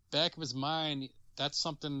back of his mind, that's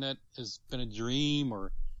something that has been a dream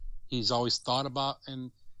or he's always thought about.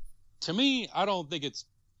 And to me, I don't think it's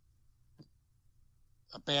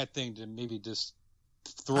a bad thing to maybe just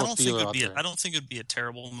throw a feeler out there. I don't think it would be a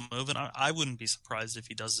terrible move, and I wouldn't be surprised if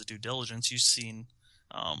he does the due diligence. You've seen,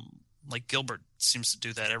 like Gilbert seems to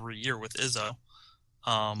do that every year with Izzo,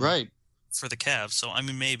 right, for the Cavs. So I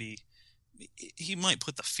mean, maybe he might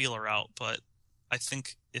put the feeler out, but I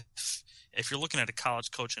think if you're looking at a college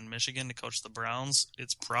coach in Michigan to coach the Browns,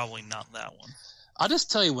 it's probably not that one. I'll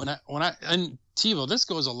just tell you, when I and TiVo, this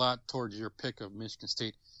goes a lot towards your pick of Michigan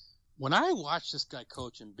State. When I watch this guy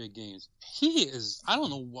coach in big games, he is, I don't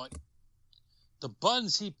know what, the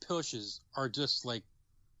buttons he pushes are just like,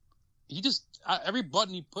 every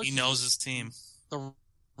button he pushes. He knows his team. The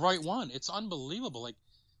right one. It's unbelievable. Like,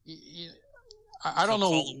 I don't know.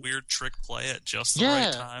 Call a weird trick play at just the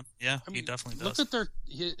right time. Yeah, I mean, he definitely does. Look at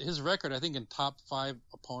his record, I think, in top 5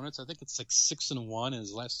 opponents. I think it's like 6-1 in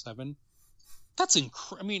his last 7. That's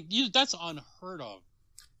incredible. I mean, that's unheard of.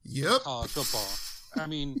 Yep. College football. I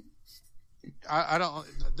mean, I don't.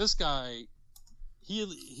 This guy,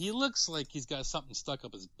 he looks like he's got something stuck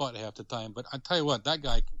up his butt half the time. But I tell you what, that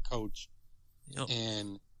guy can coach,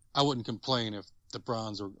 and I wouldn't complain if the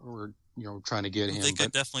Browns were trying to get him. They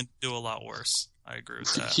could definitely do a lot worse. I agree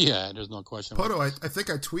with that. Yeah, there's no question. Poto, I think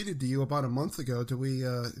I tweeted to you about a month ago. Do we?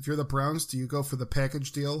 If you're the Browns, do you go for the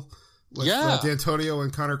package deal with D'Antonio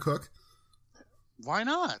and Connor Cook? Why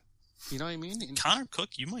not? You know what I mean? Connor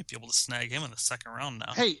Cook, you might be able to snag him in the second round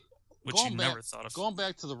now. Hey. Which you never thought of. Going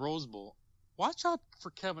back to the Rose Bowl, watch out for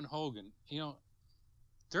Kevin Hogan. He's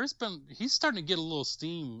starting to get a little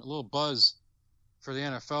steam, a little buzz for the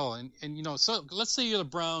NFL. And so let's say you're the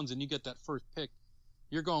Browns and you get that first pick.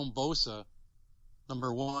 You're going Bosa,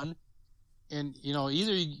 number 1. And,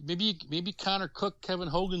 either maybe Connor Cook, Kevin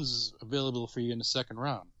Hogan's available for you in the second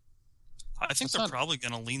round. I think they're probably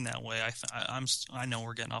going to lean that way. I know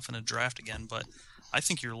we're getting off in a draft again, but I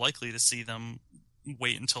think you're likely to see them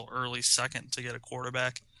wait until early second to get a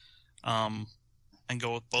quarterback, and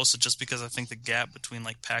go with Bosa, just because I think the gap between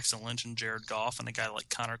like Paxton Lynch and Jared Goff and a guy like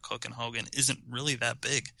Connor Cook and Hogan isn't really that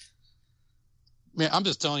big. Man, I'm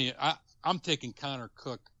just telling you, I'm taking Connor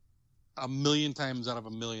Cook 1,000,000 times out of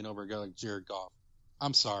 1,000,000 over a guy like Jared Goff.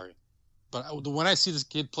 I'm sorry, but when I see this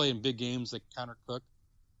kid play in big games like Connor Cook,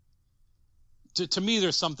 to me,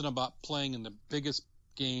 there's something about playing in the biggest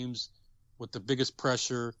games with the biggest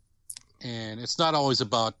pressure. And it's not always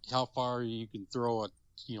about how far you can throw a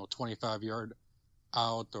 25-yard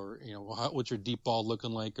out, or what's your deep ball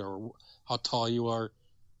looking like, or how tall you are.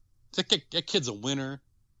 That kid's a winner.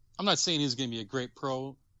 I'm not saying he's going to be a great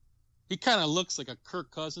pro. He kind of looks like a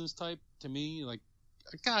Kirk Cousins type to me, like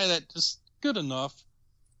a guy that just good enough,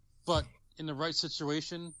 but in the right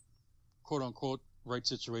situation, quote unquote, right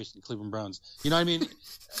situation, Cleveland Browns. You know what I mean?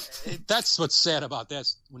 That's what's sad about that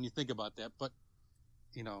when you think about that. But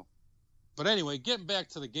But anyway, getting back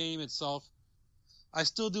to the game itself, I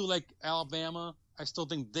still do like Alabama. I still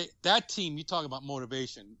think that team, you talk about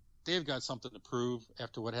motivation, they've got something to prove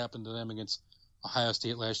after what happened to them against Ohio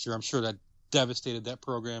State last year. I'm sure that devastated that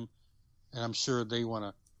program, and I'm sure they want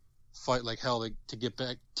to fight like hell to get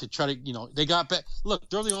back, to try to, they got back. Look,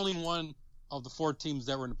 they're the only one of the 4 teams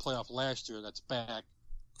that were in the playoff last year that's back.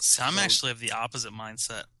 So I'm actually of the opposite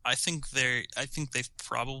mindset. I think they've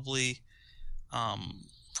probably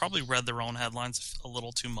read their own headlines a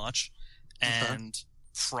little too much, and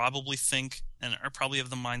probably think and are probably of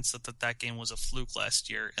the mindset that game was a fluke last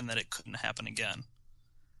year and that it couldn't happen again.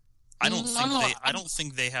 I don't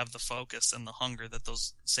think they have the focus and the hunger that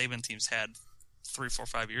those Saban teams had 3, 4,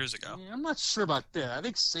 5 years ago. Yeah, I'm not sure about that. I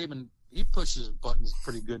think Saban, he pushes buttons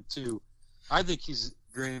pretty good too. I think he's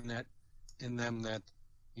agreeing that in them that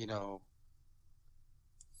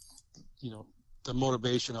the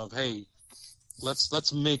motivation of, hey, let's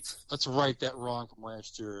right that wrong from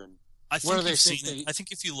last year. And I think you've seen it. I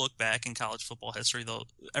think if you look back in college football history, though,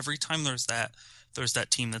 every time there's that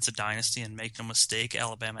team that's a dynasty and make no mistake,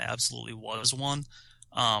 Alabama absolutely was one.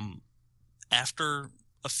 After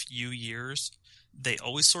a few years, they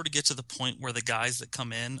always sort of get to the point where the guys that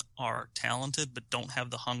come in are talented but don't have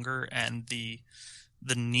the hunger and the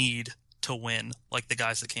need to win like the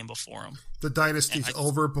guys that came before them. The dynasty's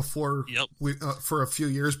over before for a few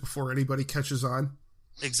years before anybody catches on.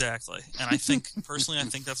 Exactly. And I think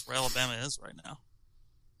that's where Alabama is right now.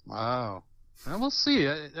 Wow. And we'll see.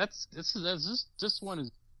 This one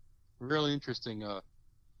is really interesting.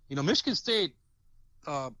 Michigan State,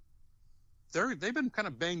 they've been kind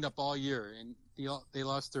of banged up all year, and they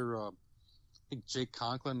lost their I think Jake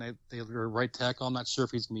Conklin, they were right tackle. I'm not sure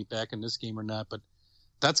if he's going to be back in this game or not, but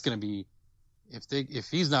that's going to be, if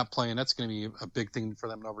he's not playing, that's going to be a big thing for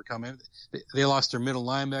them to overcome. They lost their middle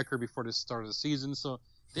linebacker before the start of the season, so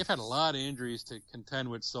they've had a lot of injuries to contend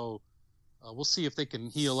with. So we'll see if they can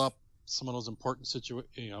heal up some of those important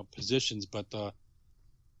positions. But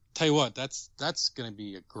tell you what, that's going to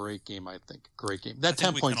be a great game. I think great game. That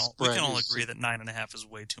 10-point spread. We can all agree that 9.5 is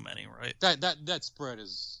way too many, right? That spread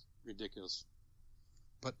is ridiculous.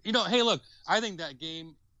 But hey, look, I think that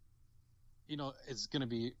game, is going to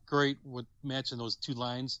be great with matching those two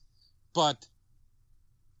lines. But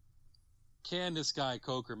can this guy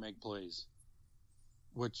Coker make plays?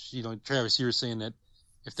 Which, Travis, you were saying that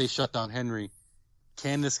if they shut down Henry,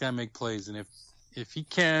 can this guy make plays? And if he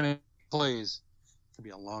can make plays, it's going to be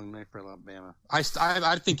a long night for Alabama. I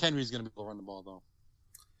think Henry's going to be able to run the ball, though.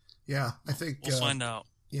 Yeah, I think we'll find out.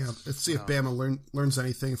 Yeah, let's see if Bama learns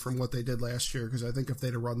anything from what they did last year, because I think if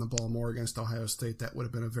they'd have run the ball more against Ohio State, that would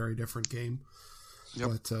have been a very different game. Yep.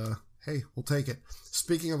 But, hey, we'll take it.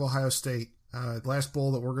 Speaking of Ohio State, last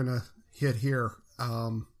bowl that we're going to hit here,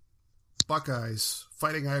 Buckeyes,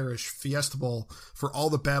 Fighting Irish, Fiesta Bowl for all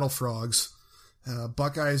the Battle Frogs.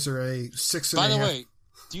 Buckeyes are a 6.5. By the way,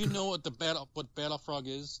 do you know what Battle Frog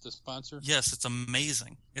is, the sponsor? Yes, it's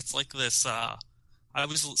amazing. It's like this, I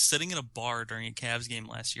was sitting in a bar during a Cavs game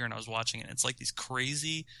last year and I was watching it. It's like these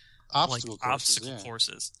crazy obstacle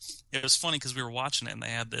courses. It was funny because we were watching it and they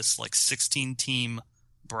had this 16-team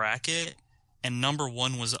bracket and number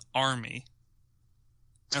 1 was Army.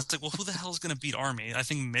 And I was like, well, who the hell is going to beat Army? I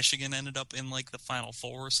think Michigan ended up in the Final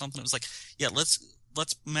Four or something. It was like, yeah, let's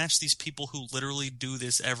match these people who literally do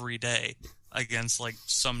this every day against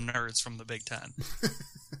some nerds from the Big Ten.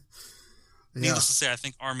 Yeah. Needless to say, I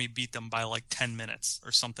think Army beat them by 10 minutes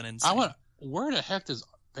or something insane. Where the heck does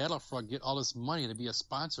Battle Frog get all this money to be a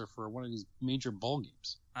sponsor for one of these major bowl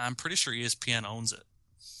games? I'm pretty sure ESPN owns it.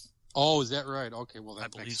 Oh, is that right? Okay, well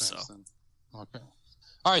that makes sense then. Okay.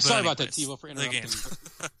 All right, sorry about that, TiVo, for interrupting.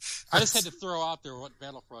 I just had to throw out there what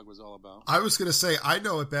Battle Frog was all about. I was going to say, I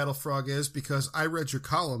know what Battle Frog is because I read your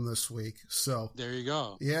column this week. So there you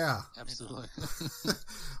go. Yeah. Absolutely.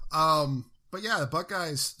 But yeah, the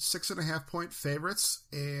Buckeyes 6.5-point favorites,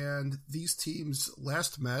 and these teams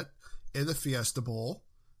last met in the Fiesta Bowl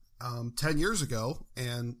 10 years ago,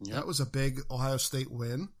 and that was a big Ohio State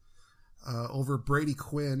win over Brady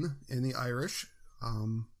Quinn in the Irish.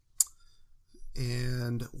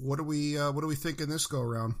 And what do we think in this go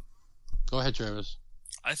around? Go ahead, Travis.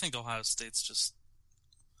 I think Ohio State's just.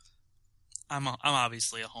 I'm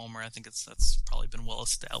obviously a homer. I think that's probably been well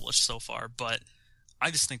established so far, but I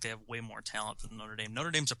just think they have way more talent than Notre Dame. Notre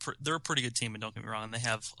Dame's they're a pretty good team, and don't get me wrong, they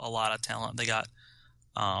have a lot of talent. They got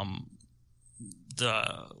the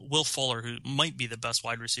Will Fuller, who might be the best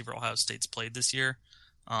wide receiver Ohio State's played this year,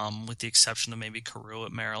 with the exception of maybe Carew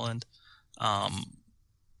at Maryland.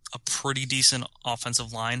 A pretty decent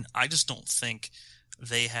offensive line. I just don't think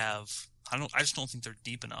they have. I just don't think they're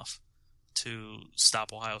deep enough to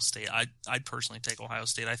stop Ohio State. I'd personally take Ohio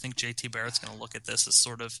State. I think JT Barrett's going to look at this as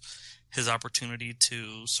sort of his opportunity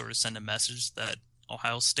to sort of send a message that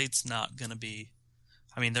Ohio State's not going to be.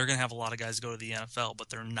 I mean, they're going to have a lot of guys go to the NFL, but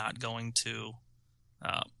they're not going to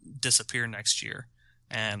disappear next year.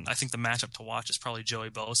 And I think the matchup to watch is probably Joey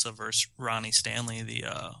Bosa versus Ronnie Stanley, the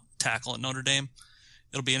tackle at Notre Dame.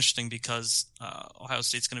 It'll be interesting because Ohio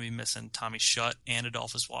State's going to be missing Tommy Shutt and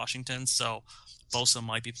Adolphus Washington, so Bosa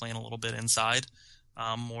might be playing a little bit inside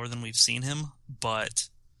more than we've seen him. But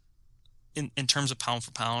in terms of pound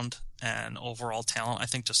for pound and overall talent, I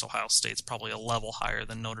think just Ohio State's probably a level higher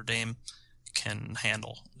than Notre Dame can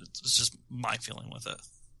handle. It's just my feeling with it.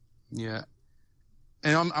 Yeah.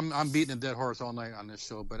 And I'm beating a dead horse all night on this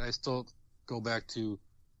show, but I still go back to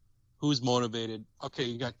who's motivated. Okay,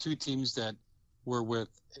 you got two teams that were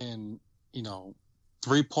within,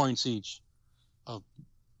 3 points each of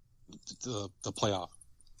the playoff.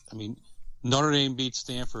 I mean, Notre Dame beat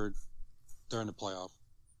Stanford during the playoff,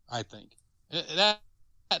 I think. That's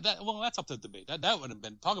up to debate. That would have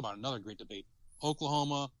been, talk about another great debate.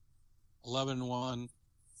 Oklahoma 11-1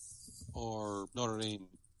 or Notre Dame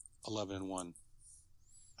 11-1.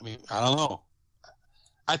 I mean, I don't know.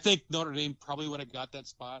 I think Notre Dame probably would have got that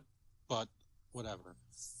spot, but whatever.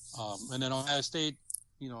 And then Ohio State,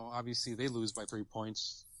 obviously they lose by 3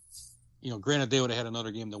 points. Granted they would have had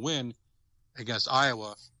another game to win against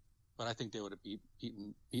Iowa, but I think they would have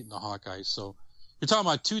beaten the Hawkeyes. So you're talking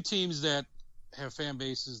about two teams that have fan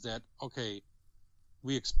bases that, okay,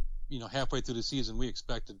 we halfway through the season we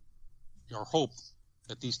expected or hoped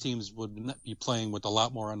that these teams would be playing with a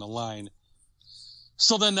lot more on the line.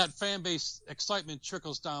 So then that fan base excitement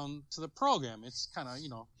trickles down to the program. It's kind of,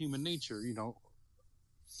 human nature,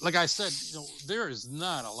 Like I said, there is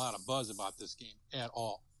not a lot of buzz about this game at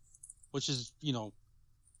all, which is,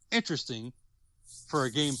 interesting for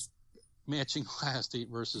a game matching Ohio State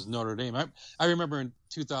versus Notre Dame. I remember in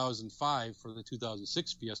 2005 for the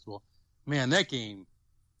 2006 Fiesta Bowl, man, that game,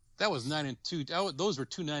 that was 9-2. Those were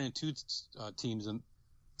two 9-2 teams, and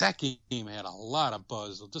that game had a lot of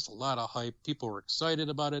buzz, just a lot of hype. People were excited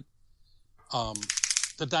about it.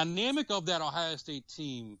 The dynamic of that Ohio State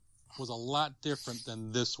team was a lot different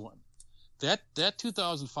than this one. That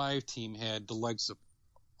 2005 team had the likes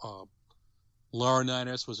of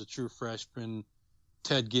Laurinaitis was a true freshman.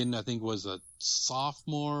 Ted Ginn, I think, was a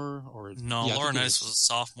sophomore. Laurinaitis was a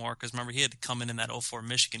sophomore because remember he had to come in that 04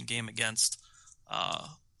 Michigan game against.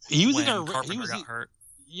 He was Carpenter got hurt.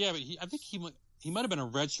 Yeah, but I think he might have been a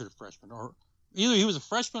redshirt freshman, or either he was a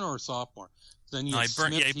freshman or a sophomore. Then he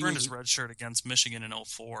burned his red shirt against Michigan in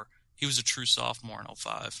 04. He was a true sophomore in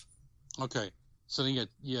 05. Okay, so then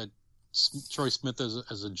you had Troy Smith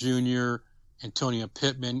as a junior, Antonio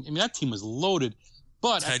Pittman. I mean, that team was loaded.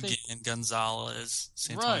 But Ted Ginn, Gonzalez,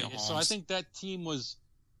 Santonio Holmes. So I think that team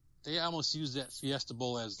they almost used that Fiesta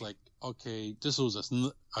Bowl as like, okay, this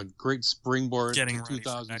was a great springboard to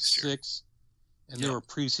 2006. And they were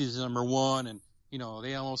preseason number one, and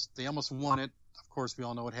they almost won it. Of course, we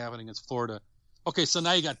all know what happened against Florida. Okay, so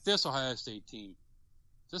now you got this Ohio State team.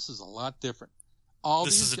 This is a lot different.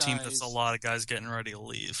 This is a team that's a lot of guys getting ready to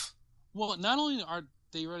leave. Well, not only are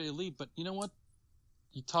they ready to leave, but you know what?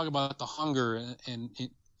 You talk about the hunger, and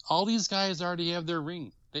all these guys already have their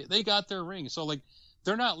ring. They got their ring, so like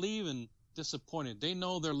they're not leaving disappointed. They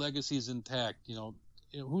know their legacy is intact. No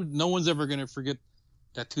one's ever going to forget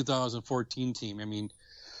that 2014 team. I mean,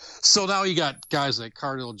 so now you got guys like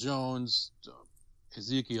Cardale Jones,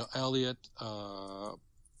 Ezekiel Elliott,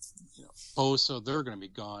 Bosa. They're going to be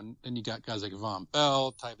gone. Then you got guys like Von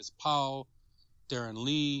Bell, Tyvis Powell, Darren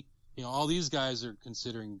Lee. All these guys are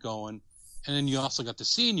considering going. And then you also got the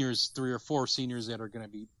seniors, 3 or 4 seniors that are going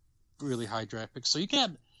to be really high draft picks. So you got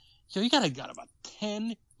about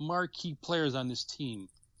 10 marquee players on this team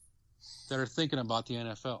that are thinking about the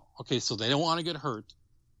NFL. Okay, so they don't want to get hurt,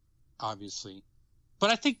 obviously, but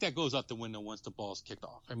I think that goes out the window once the ball is kicked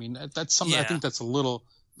off. I mean, that's something I think that's a little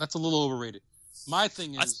overrated. My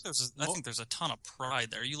thing is, I think there's a ton of pride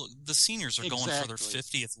there. You look, the seniors are going for their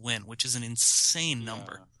 50th win, which is an insane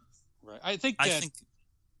number. Right. I think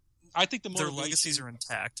the motivation, their legacies are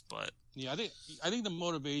intact, but I think the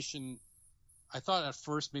motivation. I thought at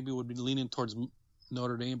first maybe it would be leaning towards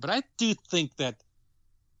Notre Dame, but I do think that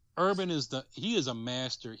Urban is a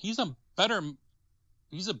master. He's in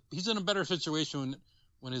a better situation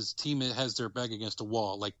when his team has their back against a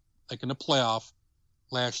wall, like in the playoff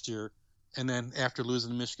last year, and then after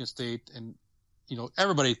losing to Michigan State, and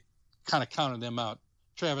everybody kind of counted them out.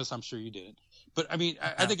 Travis, I'm sure you didn't. But, I mean,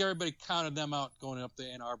 I think everybody counted them out going up to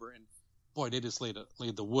Ann Arbor, and, boy, they just laid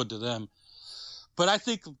the wood to them. But I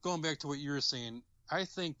think, going back to what you were saying, I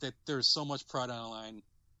think that there's so much pride on the line.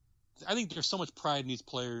 I think there's so much pride in these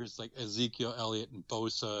players like Ezekiel Elliott and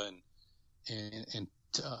Bosa and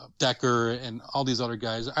Decker and all these other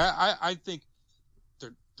guys. I think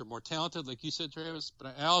they're more talented, like you said, Travis.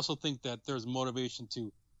 But I also think that there's motivation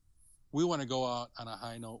to. We want to go out on a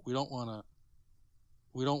high note. We don't want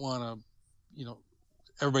to,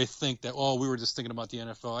 everybody think that we were just thinking about the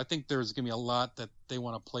NFL. I think there's going to be a lot that they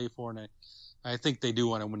want to play for, and I think they do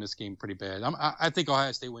want to win this game pretty bad. I think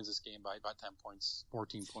Ohio State wins this game by about 10 points,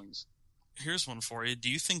 14 points. Here's one for you. Do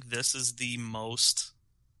you think this is the most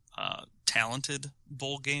talented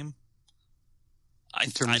bowl game? I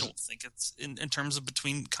don't think it's in terms of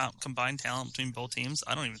combined talent between both teams.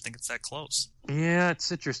 I don't even think it's that close. Yeah,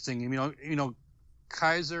 it's interesting.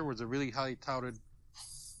 Kaiser was a really highly touted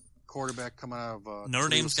quarterback coming out of Notre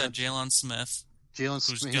Dame's got Jalen Smith.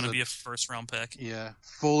 Who's going to be a first-round pick. Yeah.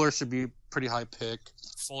 Fuller should be a pretty high pick.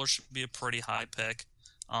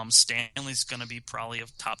 Stanley's going to be probably a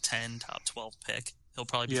top 10, top 12 pick. He'll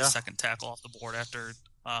probably be the second tackle off the board after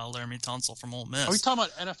Laramie Tunsil from Ole Miss. Are we talking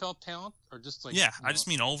about NFL talent or just like? Yeah, I just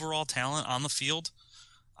mean overall talent on the field.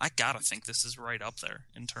 I got to think this is right up there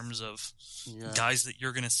in terms of guys that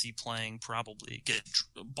you're going to see playing probably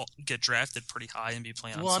get drafted pretty high and be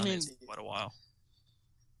playing on Sundays for quite a while.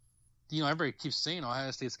 Everybody keeps saying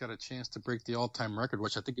Ohio State's got a chance to break the all-time record,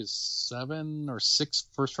 which I think is 7 or 6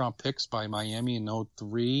 first-round picks by Miami in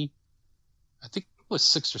 2003. I think it was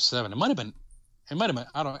 6 or 7. It might have been.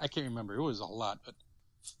 I can't remember. It was a lot, but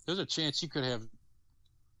there's a chance you could have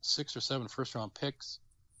 6 or 7 first-round picks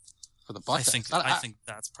for the Buckeyes. I think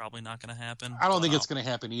that's probably not going to happen. I don't think it's going to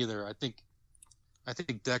happen either. I think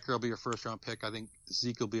Decker will be a first-round pick. I think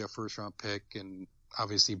Zeke will be a first-round pick, and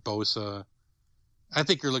obviously Bosa. I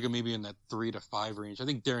think you're looking maybe in that 3 to 5 range. I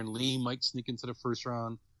think Darren Lee might sneak into the first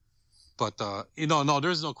round. But, no,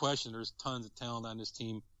 there's no question. There's tons of talent on this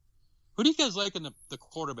team. Who do you guys like in the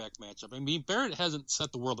quarterback matchup? I mean, Barrett hasn't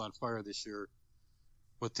set the world on fire this year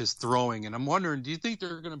with his throwing. And I'm wondering, do you think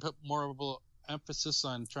they're going to put more of an emphasis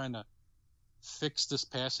on trying to fix this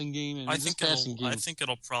passing game? And I think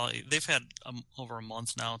it'll probably – they've had over a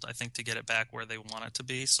month now, I think, to get it back where they want it to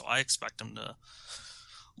be. So I expect them to –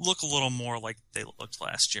 look a little more like they looked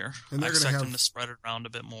last year. And I expect them to spread it around a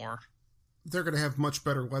bit more. They're going to have much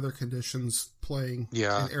better weather conditions playing in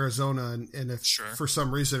Arizona, and if for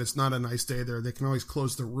some reason it's not a nice day there, they can always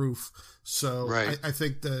close the roof. So I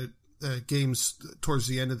think the games towards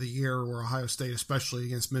the end of the year where Ohio State, especially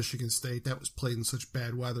against Michigan State, that was played in such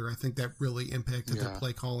bad weather, I think that really impacted their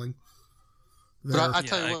play calling. But I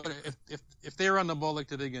tell you what, if they run the ball like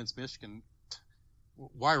they did against Michigan,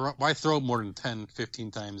 why throw more than 10, 15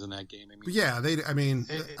 times in that game? I mean,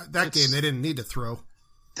 that game they didn't need to throw.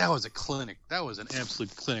 That was a clinic. That was an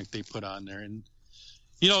absolute clinic they put on there. And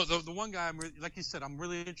the one guy, like you said, I'm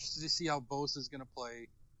really interested to see how Bosa is going to play,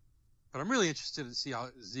 but I'm really interested to see how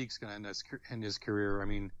Zeke's going to end his career. I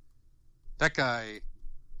mean, that guy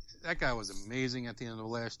was amazing at the end of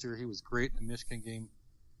last year. He was great in the Michigan game.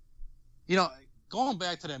 Going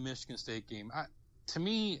back to that Michigan State game,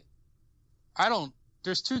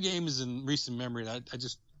 there's 2 games in recent memory that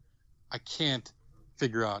I can't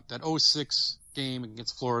figure out. That 2006 game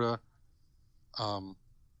against Florida,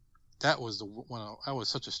 that was that was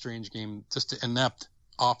such a strange game, just the inept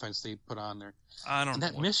offense they put on there. I don't know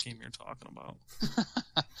what team you're talking about.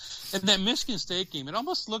 And that Michigan State game, it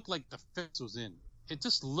almost looked like the fix was in. It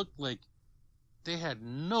just looked like they had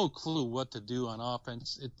no clue what to do on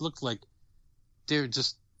offense. It looked like they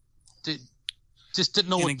just didn't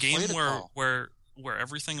know what to play. In a game where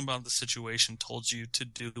everything about the situation told you to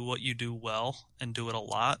do what you do well and do it a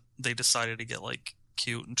lot, they decided to get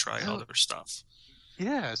cute and try other stuff.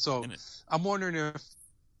 Yeah, so I'm wondering if,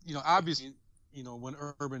 obviously, when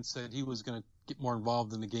Urban said he was going to get more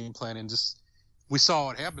involved in the game plan, and we saw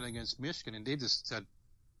what happened against Michigan, and they just said,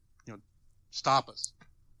 stop us.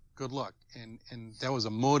 Good luck. And that was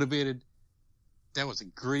that was a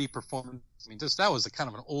gritty performance. I mean, that was a kind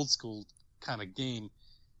of an old school kind of game.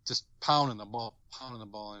 Just pounding the ball,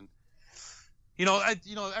 and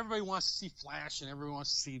everybody wants to see flash, and everyone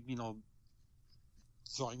wants to see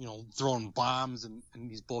throwing bombs in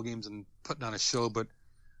these bowl games and putting on a show. But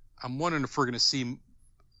I'm wondering if we're going to see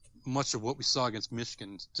much of what we saw against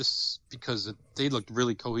Michigan, just because they looked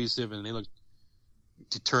really cohesive and they looked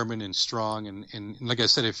determined and strong. And like I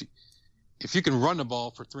said, if you can run the ball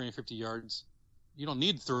for 350 yards, you don't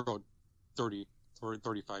need to throw 30 or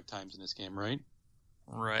 35 times in this game, right?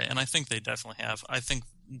 Right, and I think they definitely have. I think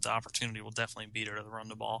the opportunity will definitely be there to run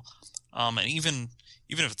the ball. And even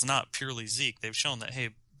if it's not purely Zeke, they've shown that, hey,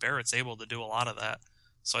 Barrett's able to do a lot of that.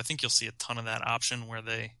 So I think you'll see a ton of that option where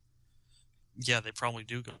they yeah, they probably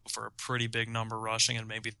do go for a pretty big number rushing and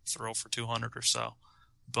maybe throw for 200 or so.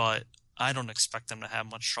 But I don't expect them to have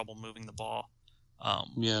much trouble moving the ball.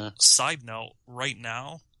 Side note, right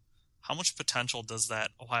now, how much potential does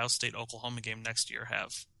that Ohio State-Oklahoma game next year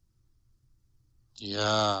have?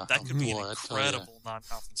 Yeah. That could be an incredible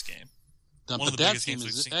non-conference game. One of the biggest games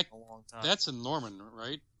we've seen in a long time. That's in Norman,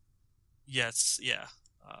 right? Yes, yeah.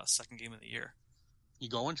 Second game of the year. You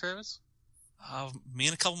going, Travis? Me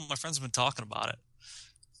and a couple of my friends have been talking about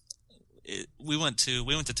it. We went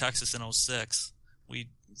to Texas in 2006. We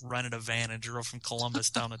rented a van and drove from Columbus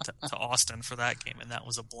down to Austin for that game, and that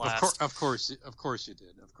was a blast. Of course you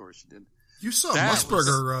did. You saw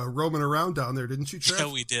Musburger roaming around down there, didn't you, Trev?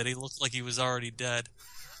 Yeah, we did. He looked like he was already dead.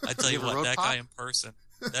 I tell you what, that guy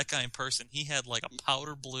in person, he had like a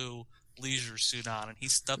powder blue leisure suit on, and he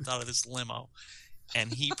stepped out of this limo,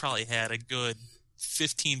 and he probably had a good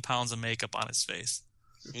 15 pounds of makeup on his face.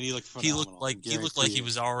 And he looked phenomenal. He looked like he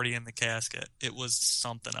was already in the casket. It was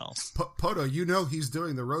something else. Poto, you know he's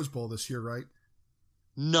doing the Rose Bowl this year, right?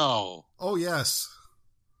 No. Oh, yes.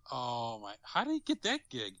 Oh, my. How did he get that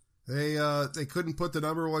gig? They couldn't put the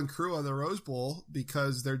number one crew on the Rose Bowl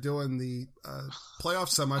because they're doing the playoff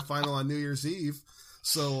semifinal on New Year's Eve.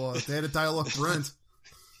 So they had to dial up Brent.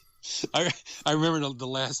 I remember the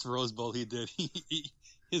last Rose Bowl he did.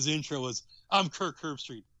 His intro was, "I'm Kirk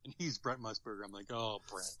Herbstreit, and he's Brent Musburger." I'm like, oh,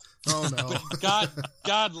 Brent. Oh, no.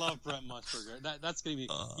 God love Brent Musburger. That's going to be,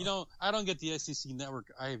 I don't get the SEC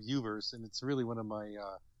network. I have Uverse, and it's really one of my,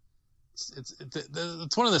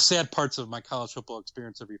 it's one of the sad parts of my college football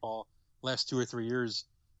experience every fall. Last 2 or 3 years.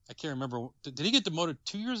 I can't remember. Did he get demoted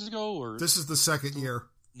 2 years ago? Or this is the second year.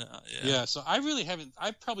 No, yeah, so I really haven't.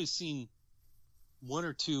 I've probably seen 1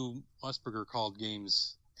 or 2 Musburger called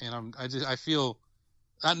games, and I feel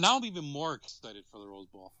now I'm even more excited for the Rose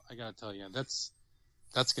Bowl. I gotta tell you, that's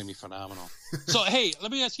gonna be phenomenal. So hey, let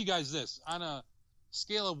me ask you guys this: on a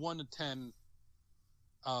scale of 1 to 10,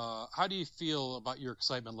 how do you feel about your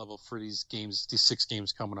excitement level for these games, these 6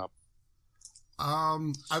 games coming up?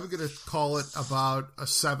 I'm gonna call it about a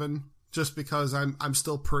 7. Just because I'm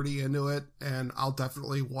still pretty into it, and I'll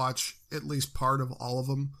definitely watch at least part of all of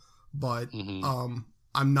them, but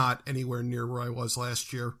I'm not anywhere near where I was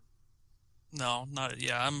last year. No, not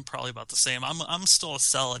yeah. I'm probably about the same. I'm still a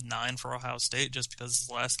solid 9 for Ohio State just because it's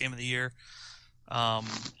the last game of the year,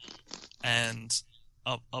 and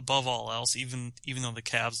above all else, even though the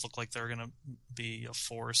Cavs look like they're going to be a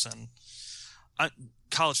force, and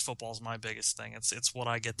college football is my biggest thing. It's what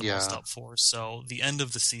I get the most up for. So the end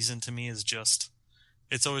of the season to me is just,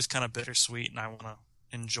 it's always kind of bittersweet, and I want to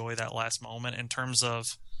enjoy that last moment. In terms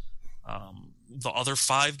of the other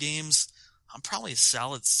 5 games, I'm probably a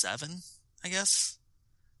solid 7, I guess.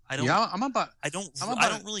 I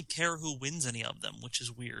don't really care who wins any of them, which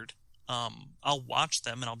is weird. I'll watch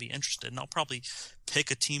them and I'll be interested, and I'll probably pick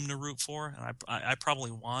a team to root for, and I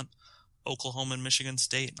probably want Oklahoma and Michigan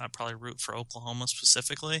State, and I'd probably root for Oklahoma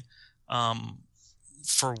specifically,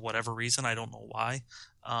 for whatever reason. I don't know why.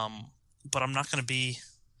 But I'm not to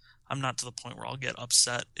the point where I'll get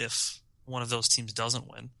upset if one of those teams doesn't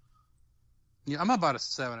win. Yeah, I'm about a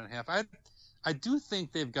 7.5. I do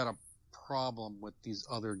think they've got a problem with these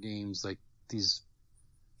other games, like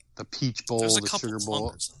the Peach Bowl, the Sugar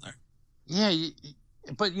Bowl. In there. Yeah,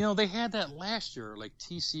 but they had that last year, like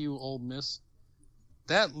TCU, Ole Miss.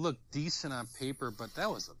 That looked decent on paper, but that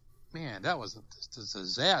was a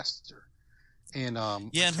disaster. And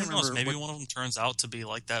and who knows? Maybe one of them turns out to be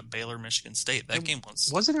like that Baylor Michigan State. That game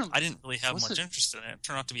I didn't really have much interest in it. It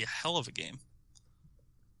turned out to be a hell of a game.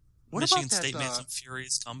 Michigan State made some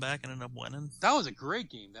furious comeback and ended up winning. That was a great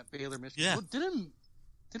game. That Baylor Michigan. Yeah. Well,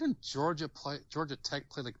 didn't Georgia Tech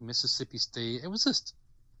play like Mississippi State? It was just,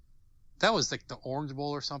 that was like the Orange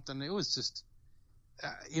Bowl or something. It was just,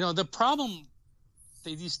 the problem.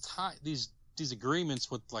 These agreements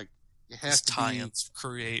with like it has to tie-ins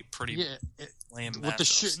create pretty lame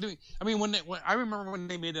matchups. When I remember when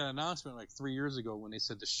they made that announcement like 3 years ago when they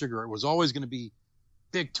said the Sugar, it was always going to be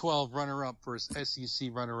Big 12 runner-up versus SEC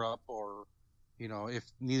runner-up, or if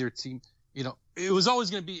neither team, it was always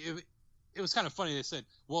going to be. It was kind of funny. They said,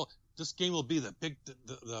 well, this game will be the Big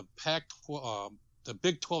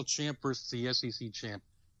 12 champ versus the SEC champ,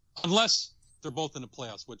 unless they're both in the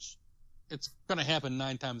playoffs, which it's going to happen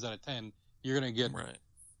 9 times out of 10. You're going to get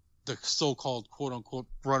the so-called quote-unquote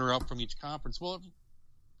runner-up from each conference. Well,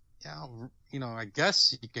 I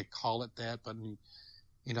guess you could call it that, but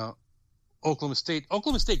Oklahoma State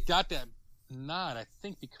got that nod, I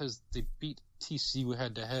think, because they beat TCU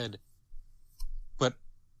head-to-head. But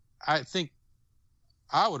I think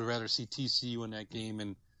I would rather see TCU in that game.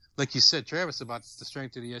 And like you said, Travis, about the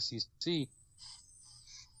strength of the SEC,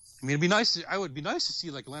 I mean, it would be nice to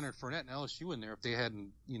see like Leonard Fournette and LSU in there if they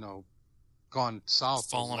hadn't, gone south.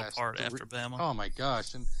 Falling apart after Bama. Oh my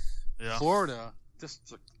gosh. And Florida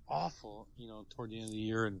just looked awful, toward the end of the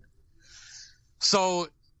year. And so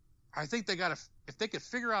I think if they could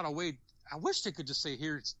figure out a way, I wish they could just say,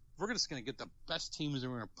 we're just going to get the best teams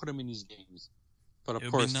and we're going to put them in these games. But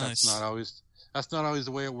of course, that's not always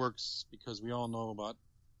the way it works, because we all know about,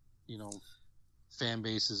 fan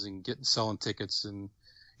bases and selling tickets. And,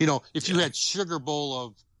 if you had Sugar Bowl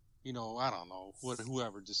of, I don't know,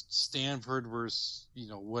 whoever, just Stanford versus,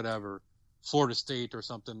 whatever, Florida State or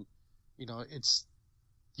something, you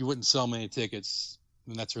wouldn't sell many tickets.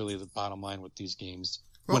 And that's really the bottom line with these games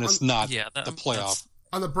when it's not the playoff.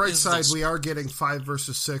 On the bright side, we are getting 5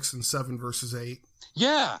 versus 6 and 7 versus 8.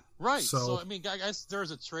 Yeah, right. So, I mean, I guess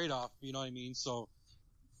there's a trade-off, you know what I mean? So,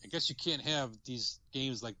 I guess you can't have these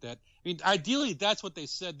games like that. I mean, ideally, that's what they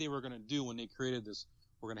said they were going to do when they created this.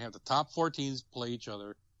 We're going to have the top 4 teams play each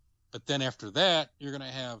other. But then after that, you're going to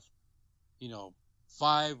have,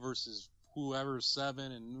 5 versus whoever,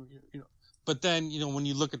 7. And, but then, when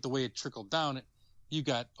you look at the way it trickled down, you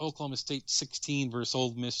got Oklahoma State 16 versus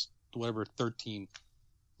Ole Miss, whatever, 13.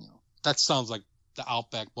 That sounds like the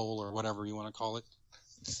Outback Bowl or whatever you want to call it.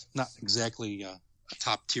 Not exactly a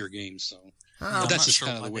top tier game. So I'm not sure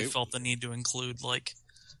why they felt the need to include,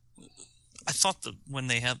 I thought that when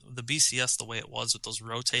they had the BCS the way it was with those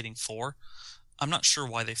rotating 4, I'm not sure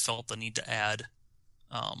why they felt the need to add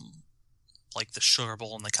the Sugar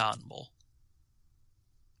Bowl and the Cotton Bowl.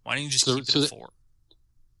 Why didn't you just keep it at 4?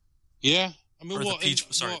 Yeah. I mean, the Peach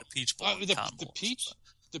Bowl.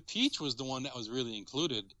 The Peach was the one that was really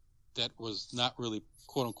included. That was not really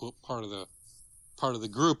quote unquote part of the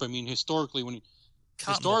group. I mean, historically,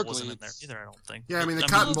 Cotton Bowl wasn't in there either, I don't think. Yeah, I mean, the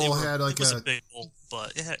Cotton Bowl had it was a big bowl,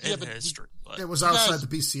 but it had history. But it was outside the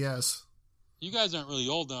BCS. You guys aren't really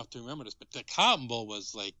old enough to remember this, but the Cotton Bowl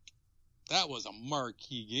was that was a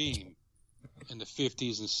marquee game in the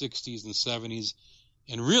 50s and 60s and 70s,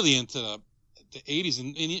 and really into the 80s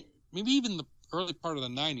and maybe even the early part of the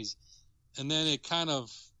 90s, and then it kind of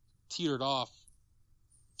teetered off.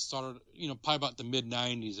 Started, probably about the mid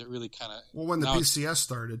 90s. It really kind of when the BCS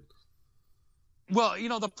started. Well,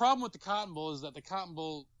 the problem with the Cotton Bowl is that the Cotton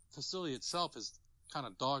Bowl facility itself is kind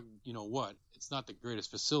of dog. It's not the greatest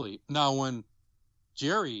facility. Now, when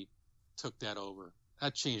Jerry took that over,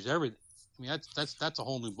 that changed everything. I mean, that's a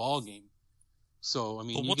whole new ball game. So, I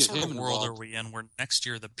mean, but you what get sort him of world involved. are we in where next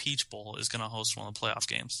year the Peach Bowl is going to host one of the playoff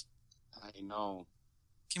games? I know.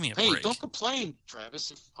 Give me a break. break. Don't complain, Travis.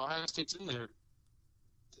 If Ohio State's in there.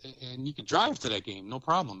 And you could drive to that game, no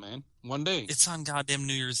problem, man. One day. It's on goddamn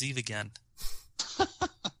New Year's Eve again.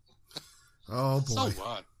 Oh boy. So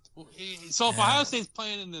what? So if Ohio State's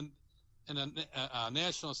playing in a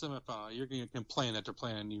national semifinal, you're going to complain that they're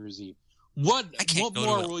playing on New Year's Eve. What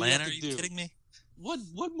more will you have to do? Are you kidding me? What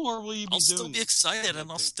more will you be doing? I'll still be excited and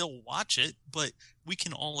I'll still watch it, but we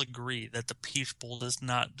can all agree that the Peach Bowl does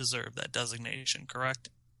not deserve that designation, correct?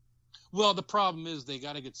 Well, the problem is they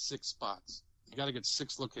got to get 6 spots. You got to get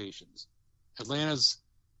 6 locations. Atlanta's,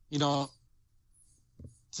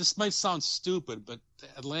 this might sound stupid, but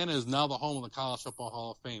Atlanta is now the home of the College Football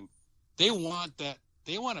Hall of Fame. They want that.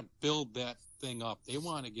 They want to build that thing up. They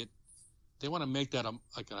want to make that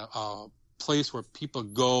a place where people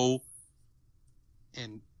go,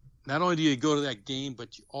 and not only do you go to that game,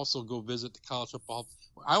 but you also go visit the College Football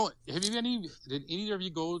Hall. Did either of you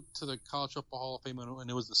go to the College Football Hall of Fame when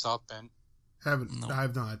it was the South Bend? No. I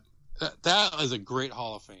have not. That is a great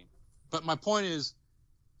Hall of Fame. But my point is,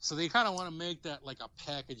 so they kind of want to make that like a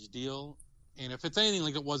package deal. And if it's anything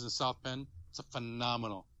like it was in South Bend, it's a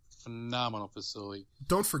phenomenal facility.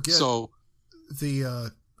 Don't forget,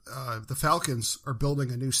 the Falcons are building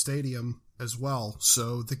a new stadium as well.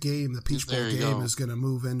 So the Peach Bowl game is going to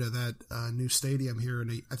move into that new stadium here.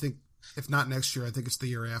 And I think, if not next year, I think it's the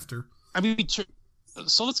year after. I mean,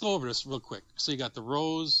 so let's go over this real quick. So you got the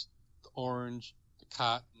rose, the orange, the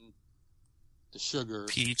cotton, the sugar,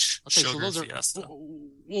 peach, okay, sugar, so those are, fiesta.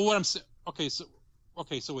 Well, what I'm saying. Okay, so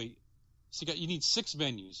wait. So you need 6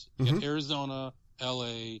 venues. You got Arizona,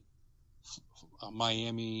 LA,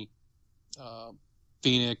 Miami,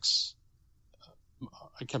 Phoenix.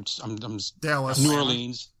 I'm Dallas, New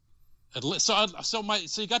Orleans.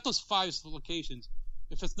 So you got those 5 locations.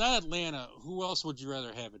 If it's not Atlanta, who else would you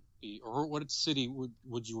rather have it be, or what city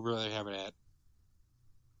would you rather have it at?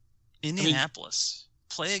 Indianapolis.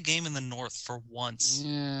 Play a game in the North for once.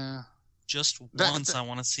 Yeah. Just once, I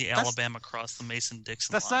want to see Alabama cross the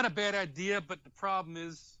Mason-Dixon line. That's not a bad idea, but the problem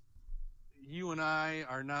is you and I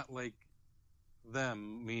are not like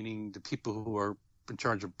them, meaning the people who are in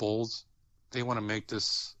charge of bowls. They want to make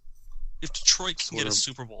this If Detroit can get a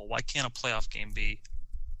Super Bowl, why can't a playoff game be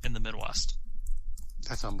in the Midwest?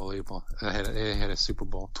 That's unbelievable. They had a Super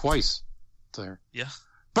Bowl twice there. Yeah.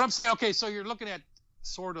 But I'm saying, okay, so you're looking at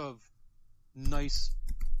sort of nice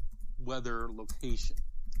weather location.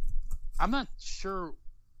 I'm not sure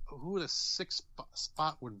who the sixth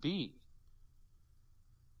spot would be.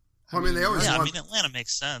 I mean, they always want... Atlanta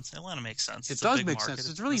makes sense. It does make sense.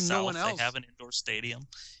 There's really no one else. They have an indoor stadium.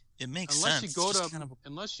 It makes sense.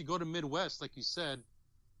 Unless you go to Midwest, like you said,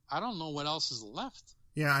 I don't know what else is left.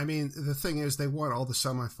 Yeah, I mean, the thing is, they want all the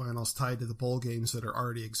semifinals tied to the bowl games that are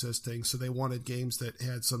already existing, so they wanted games that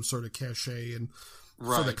had some sort of cachet, and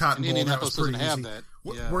for the Cotton Bowl, that was pretty easy.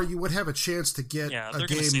 Where you would have a chance to get a game... Yeah, they're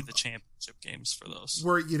going to save the championship games for those.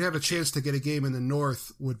 Where you'd have a chance to get a game in the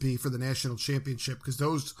North would be for the national championship, because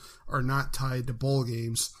those are not tied to bowl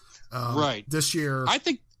games. Right. This year... I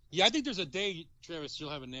think there's a day, Travis, you'll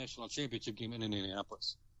have a national championship game in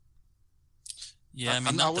Indianapolis. Yeah,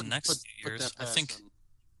 not the next few years. I think...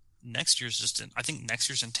 Next year's next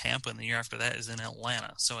year's in Tampa, and the year after that is in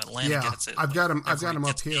Atlanta. So Atlanta gets it. I've got them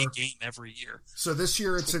up here. A game every year. So this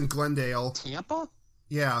year it's in Glendale. Tampa?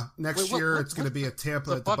 Yeah. Next year it's going to be at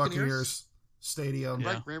Tampa at the Buccaneers Stadium.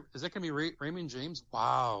 Yeah. Is that going to be Raymond James?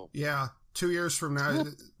 Wow. Yeah. 2 years from now,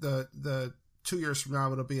 the 2 years from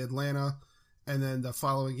now it'll be Atlanta, and then the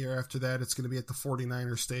following year after that it's going to be at the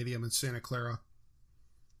 49ers Stadium in Santa Clara.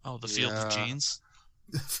 Oh, the Field of Jeans.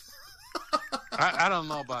 I don't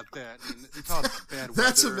know about that.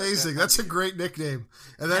 That's amazing. That's a great nickname.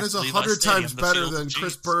 And that is 100 times better than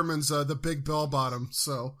Chris Berman's The Big Bell Bottom.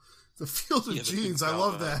 So, the Field of Jeans, I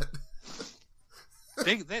love that.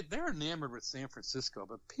 They're enamored with San Francisco,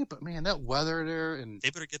 but people, man, that weather there. And they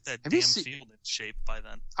better get that damn field in shape by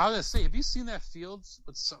then. I was going to say, have you seen that field?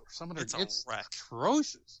 With some of their, it's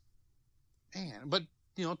atrocious. Man, but,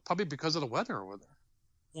 probably because of the weather over there.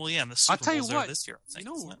 Well, yeah, and the Super Bowl's there this year, I think,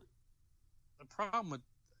 isn't it? The problem with,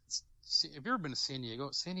 have you ever been to San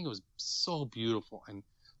Diego? San Diego is so beautiful, and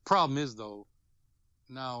problem is though,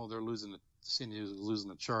 now they're San Diego's losing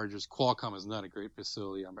the Chargers. Qualcomm is not a great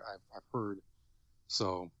facility. I've heard,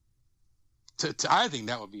 so I think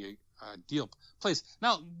that would be a ideal place.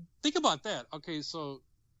 Now think about that. Okay, so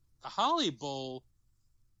the Holly Bowl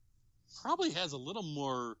probably has a little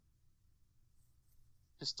more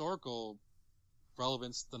historical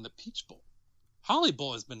relevance than the Peach Bowl. Holly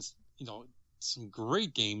Bowl has been, some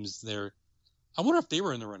great games there. I wonder if they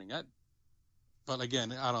were in the running. But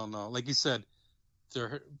again, I don't know. Like you said,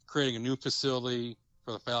 they're creating a new facility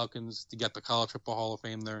for the Falcons to get the College Football Hall of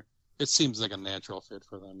Fame there. It seems like a natural fit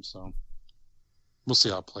for them. So we'll see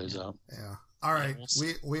how it plays out. Yeah. All right.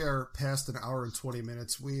 We are past an hour and 20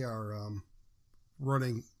 minutes. We are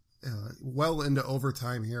running well into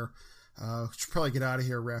overtime here. Should probably get out of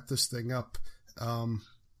here, wrap this thing up.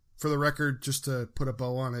 For the record, just to put a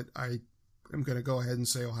bow on it, I'm going to go ahead and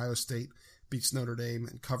say Ohio State beats Notre Dame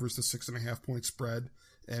and covers the 6.5 point spread.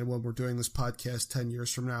 And when we're doing this podcast 10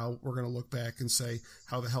 years from now, we're going to look back and say,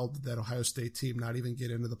 how the hell did that Ohio State team not even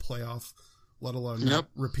get into the playoff, let alone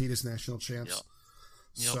repeat as national champs?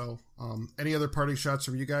 Yep. So, any other parting shots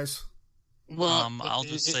from you guys? Well, I'll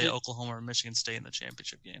just say Oklahoma or Michigan State in the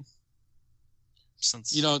championship game.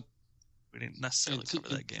 Since we didn't necessarily cover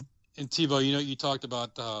that game. And Tebow, you talked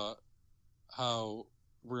about how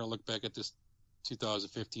we're going to look back at this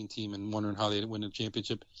 2015 team and wondering how they didn't win the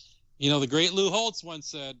championship. The great Lou Holtz once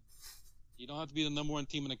said, you don't have to be the number one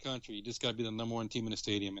team in the country. You just got to be the number one team in the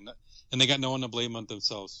stadium. And they got no one to blame on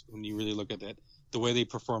themselves when you really look at that. The way they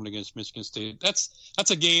performed against Michigan State. That's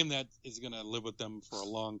a game that is going to live with them for a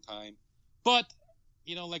long time. But,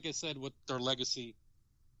 like I said, with their legacy,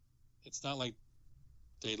 it's not like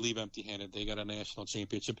they leave empty-handed. They got a national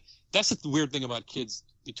championship. That's the weird thing about kids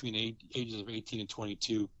between ages of 18 and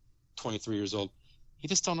 22, 23 years old. You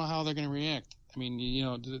just don't know how they're going to react. I mean,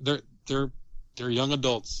 they're young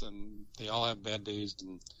adults, and they all have bad days.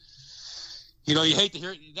 And you hate to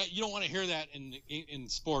hear that. You don't want to hear that in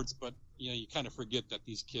sports, but you kind of forget that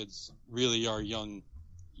these kids really are young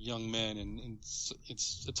men, and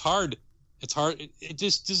it's hard. It's hard.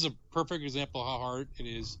 This is a perfect example of how hard it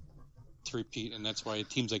is to repeat, and that's why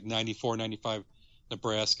teams like 94, 95,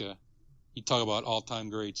 Nebraska, you talk about all-time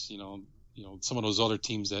greats, some of those other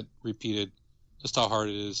teams that repeated, just how hard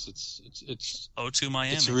it is. It's 0-2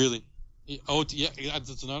 Miami. It's really,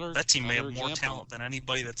 it's another. That team may have more example. talent than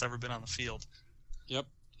anybody that's ever been on the field. Yep,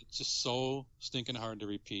 it's just so stinking hard to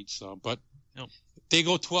repeat. So, but they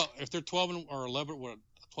go 12. If they're 12 or 11,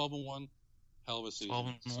 12-1, hell of a season.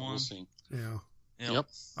 12-1. So we'll see. Yeah. Yep.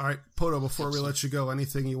 All right, Poto, before we let you go,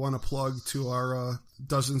 anything you want to plug to our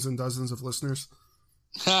dozens and dozens of listeners?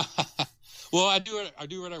 Well, I do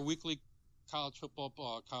read our weekly college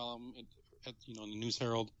football column at the News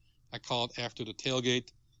Herald. I call it After the Tailgate.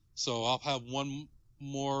 So I'll have one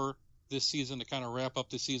more this season to kind of wrap up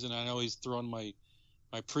the season. I always throw in my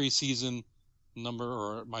preseason number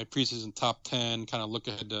or my preseason top 10, kind of look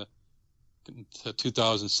ahead to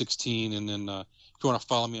 2016. And then if you want to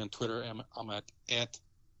follow me on Twitter, I'm at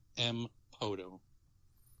mpoto.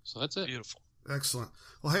 So that's it. Beautiful. Excellent.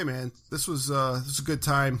 Well, hey man, this was a good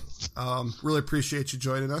time. Really appreciate you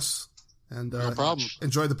joining us, and no problem.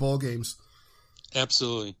 Enjoy the bowl games.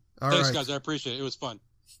 Absolutely. All Thanks, right. guys. I appreciate it. It was fun.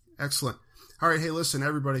 Excellent. All right. Hey, listen,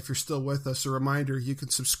 everybody, if you're still with us, a reminder, you can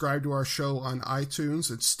subscribe to our show on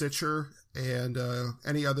iTunes and Stitcher and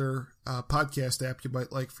any other podcast app you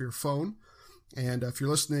might like for your phone. And if you're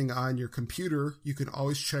listening on your computer, you can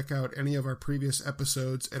always check out any of our previous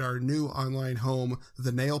episodes at our new online home,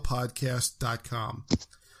 thenailpodcast.com.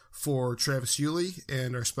 For Travis Yulee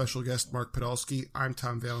and our special guest, Mark Podolsky, I'm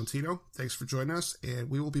Tom Valentino. Thanks for joining us, and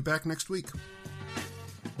we will be back next week.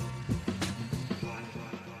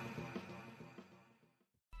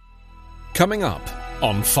 Coming up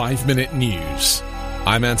on 5 Minute News,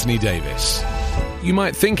 I'm Anthony Davis. You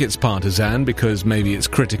might think it's partisan because maybe it's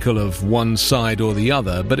critical of one side or the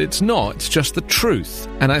other, but it's not. It's just the truth.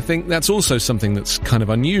 And I think that's also something that's kind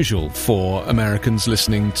of unusual for Americans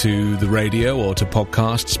listening to the radio or to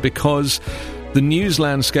podcasts, because the news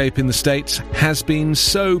landscape in the States has been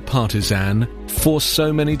so partisan for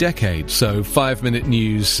so many decades. So 5 Minute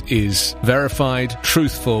News is verified,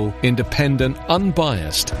 truthful, independent,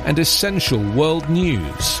 unbiased, and essential world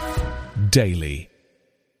news daily.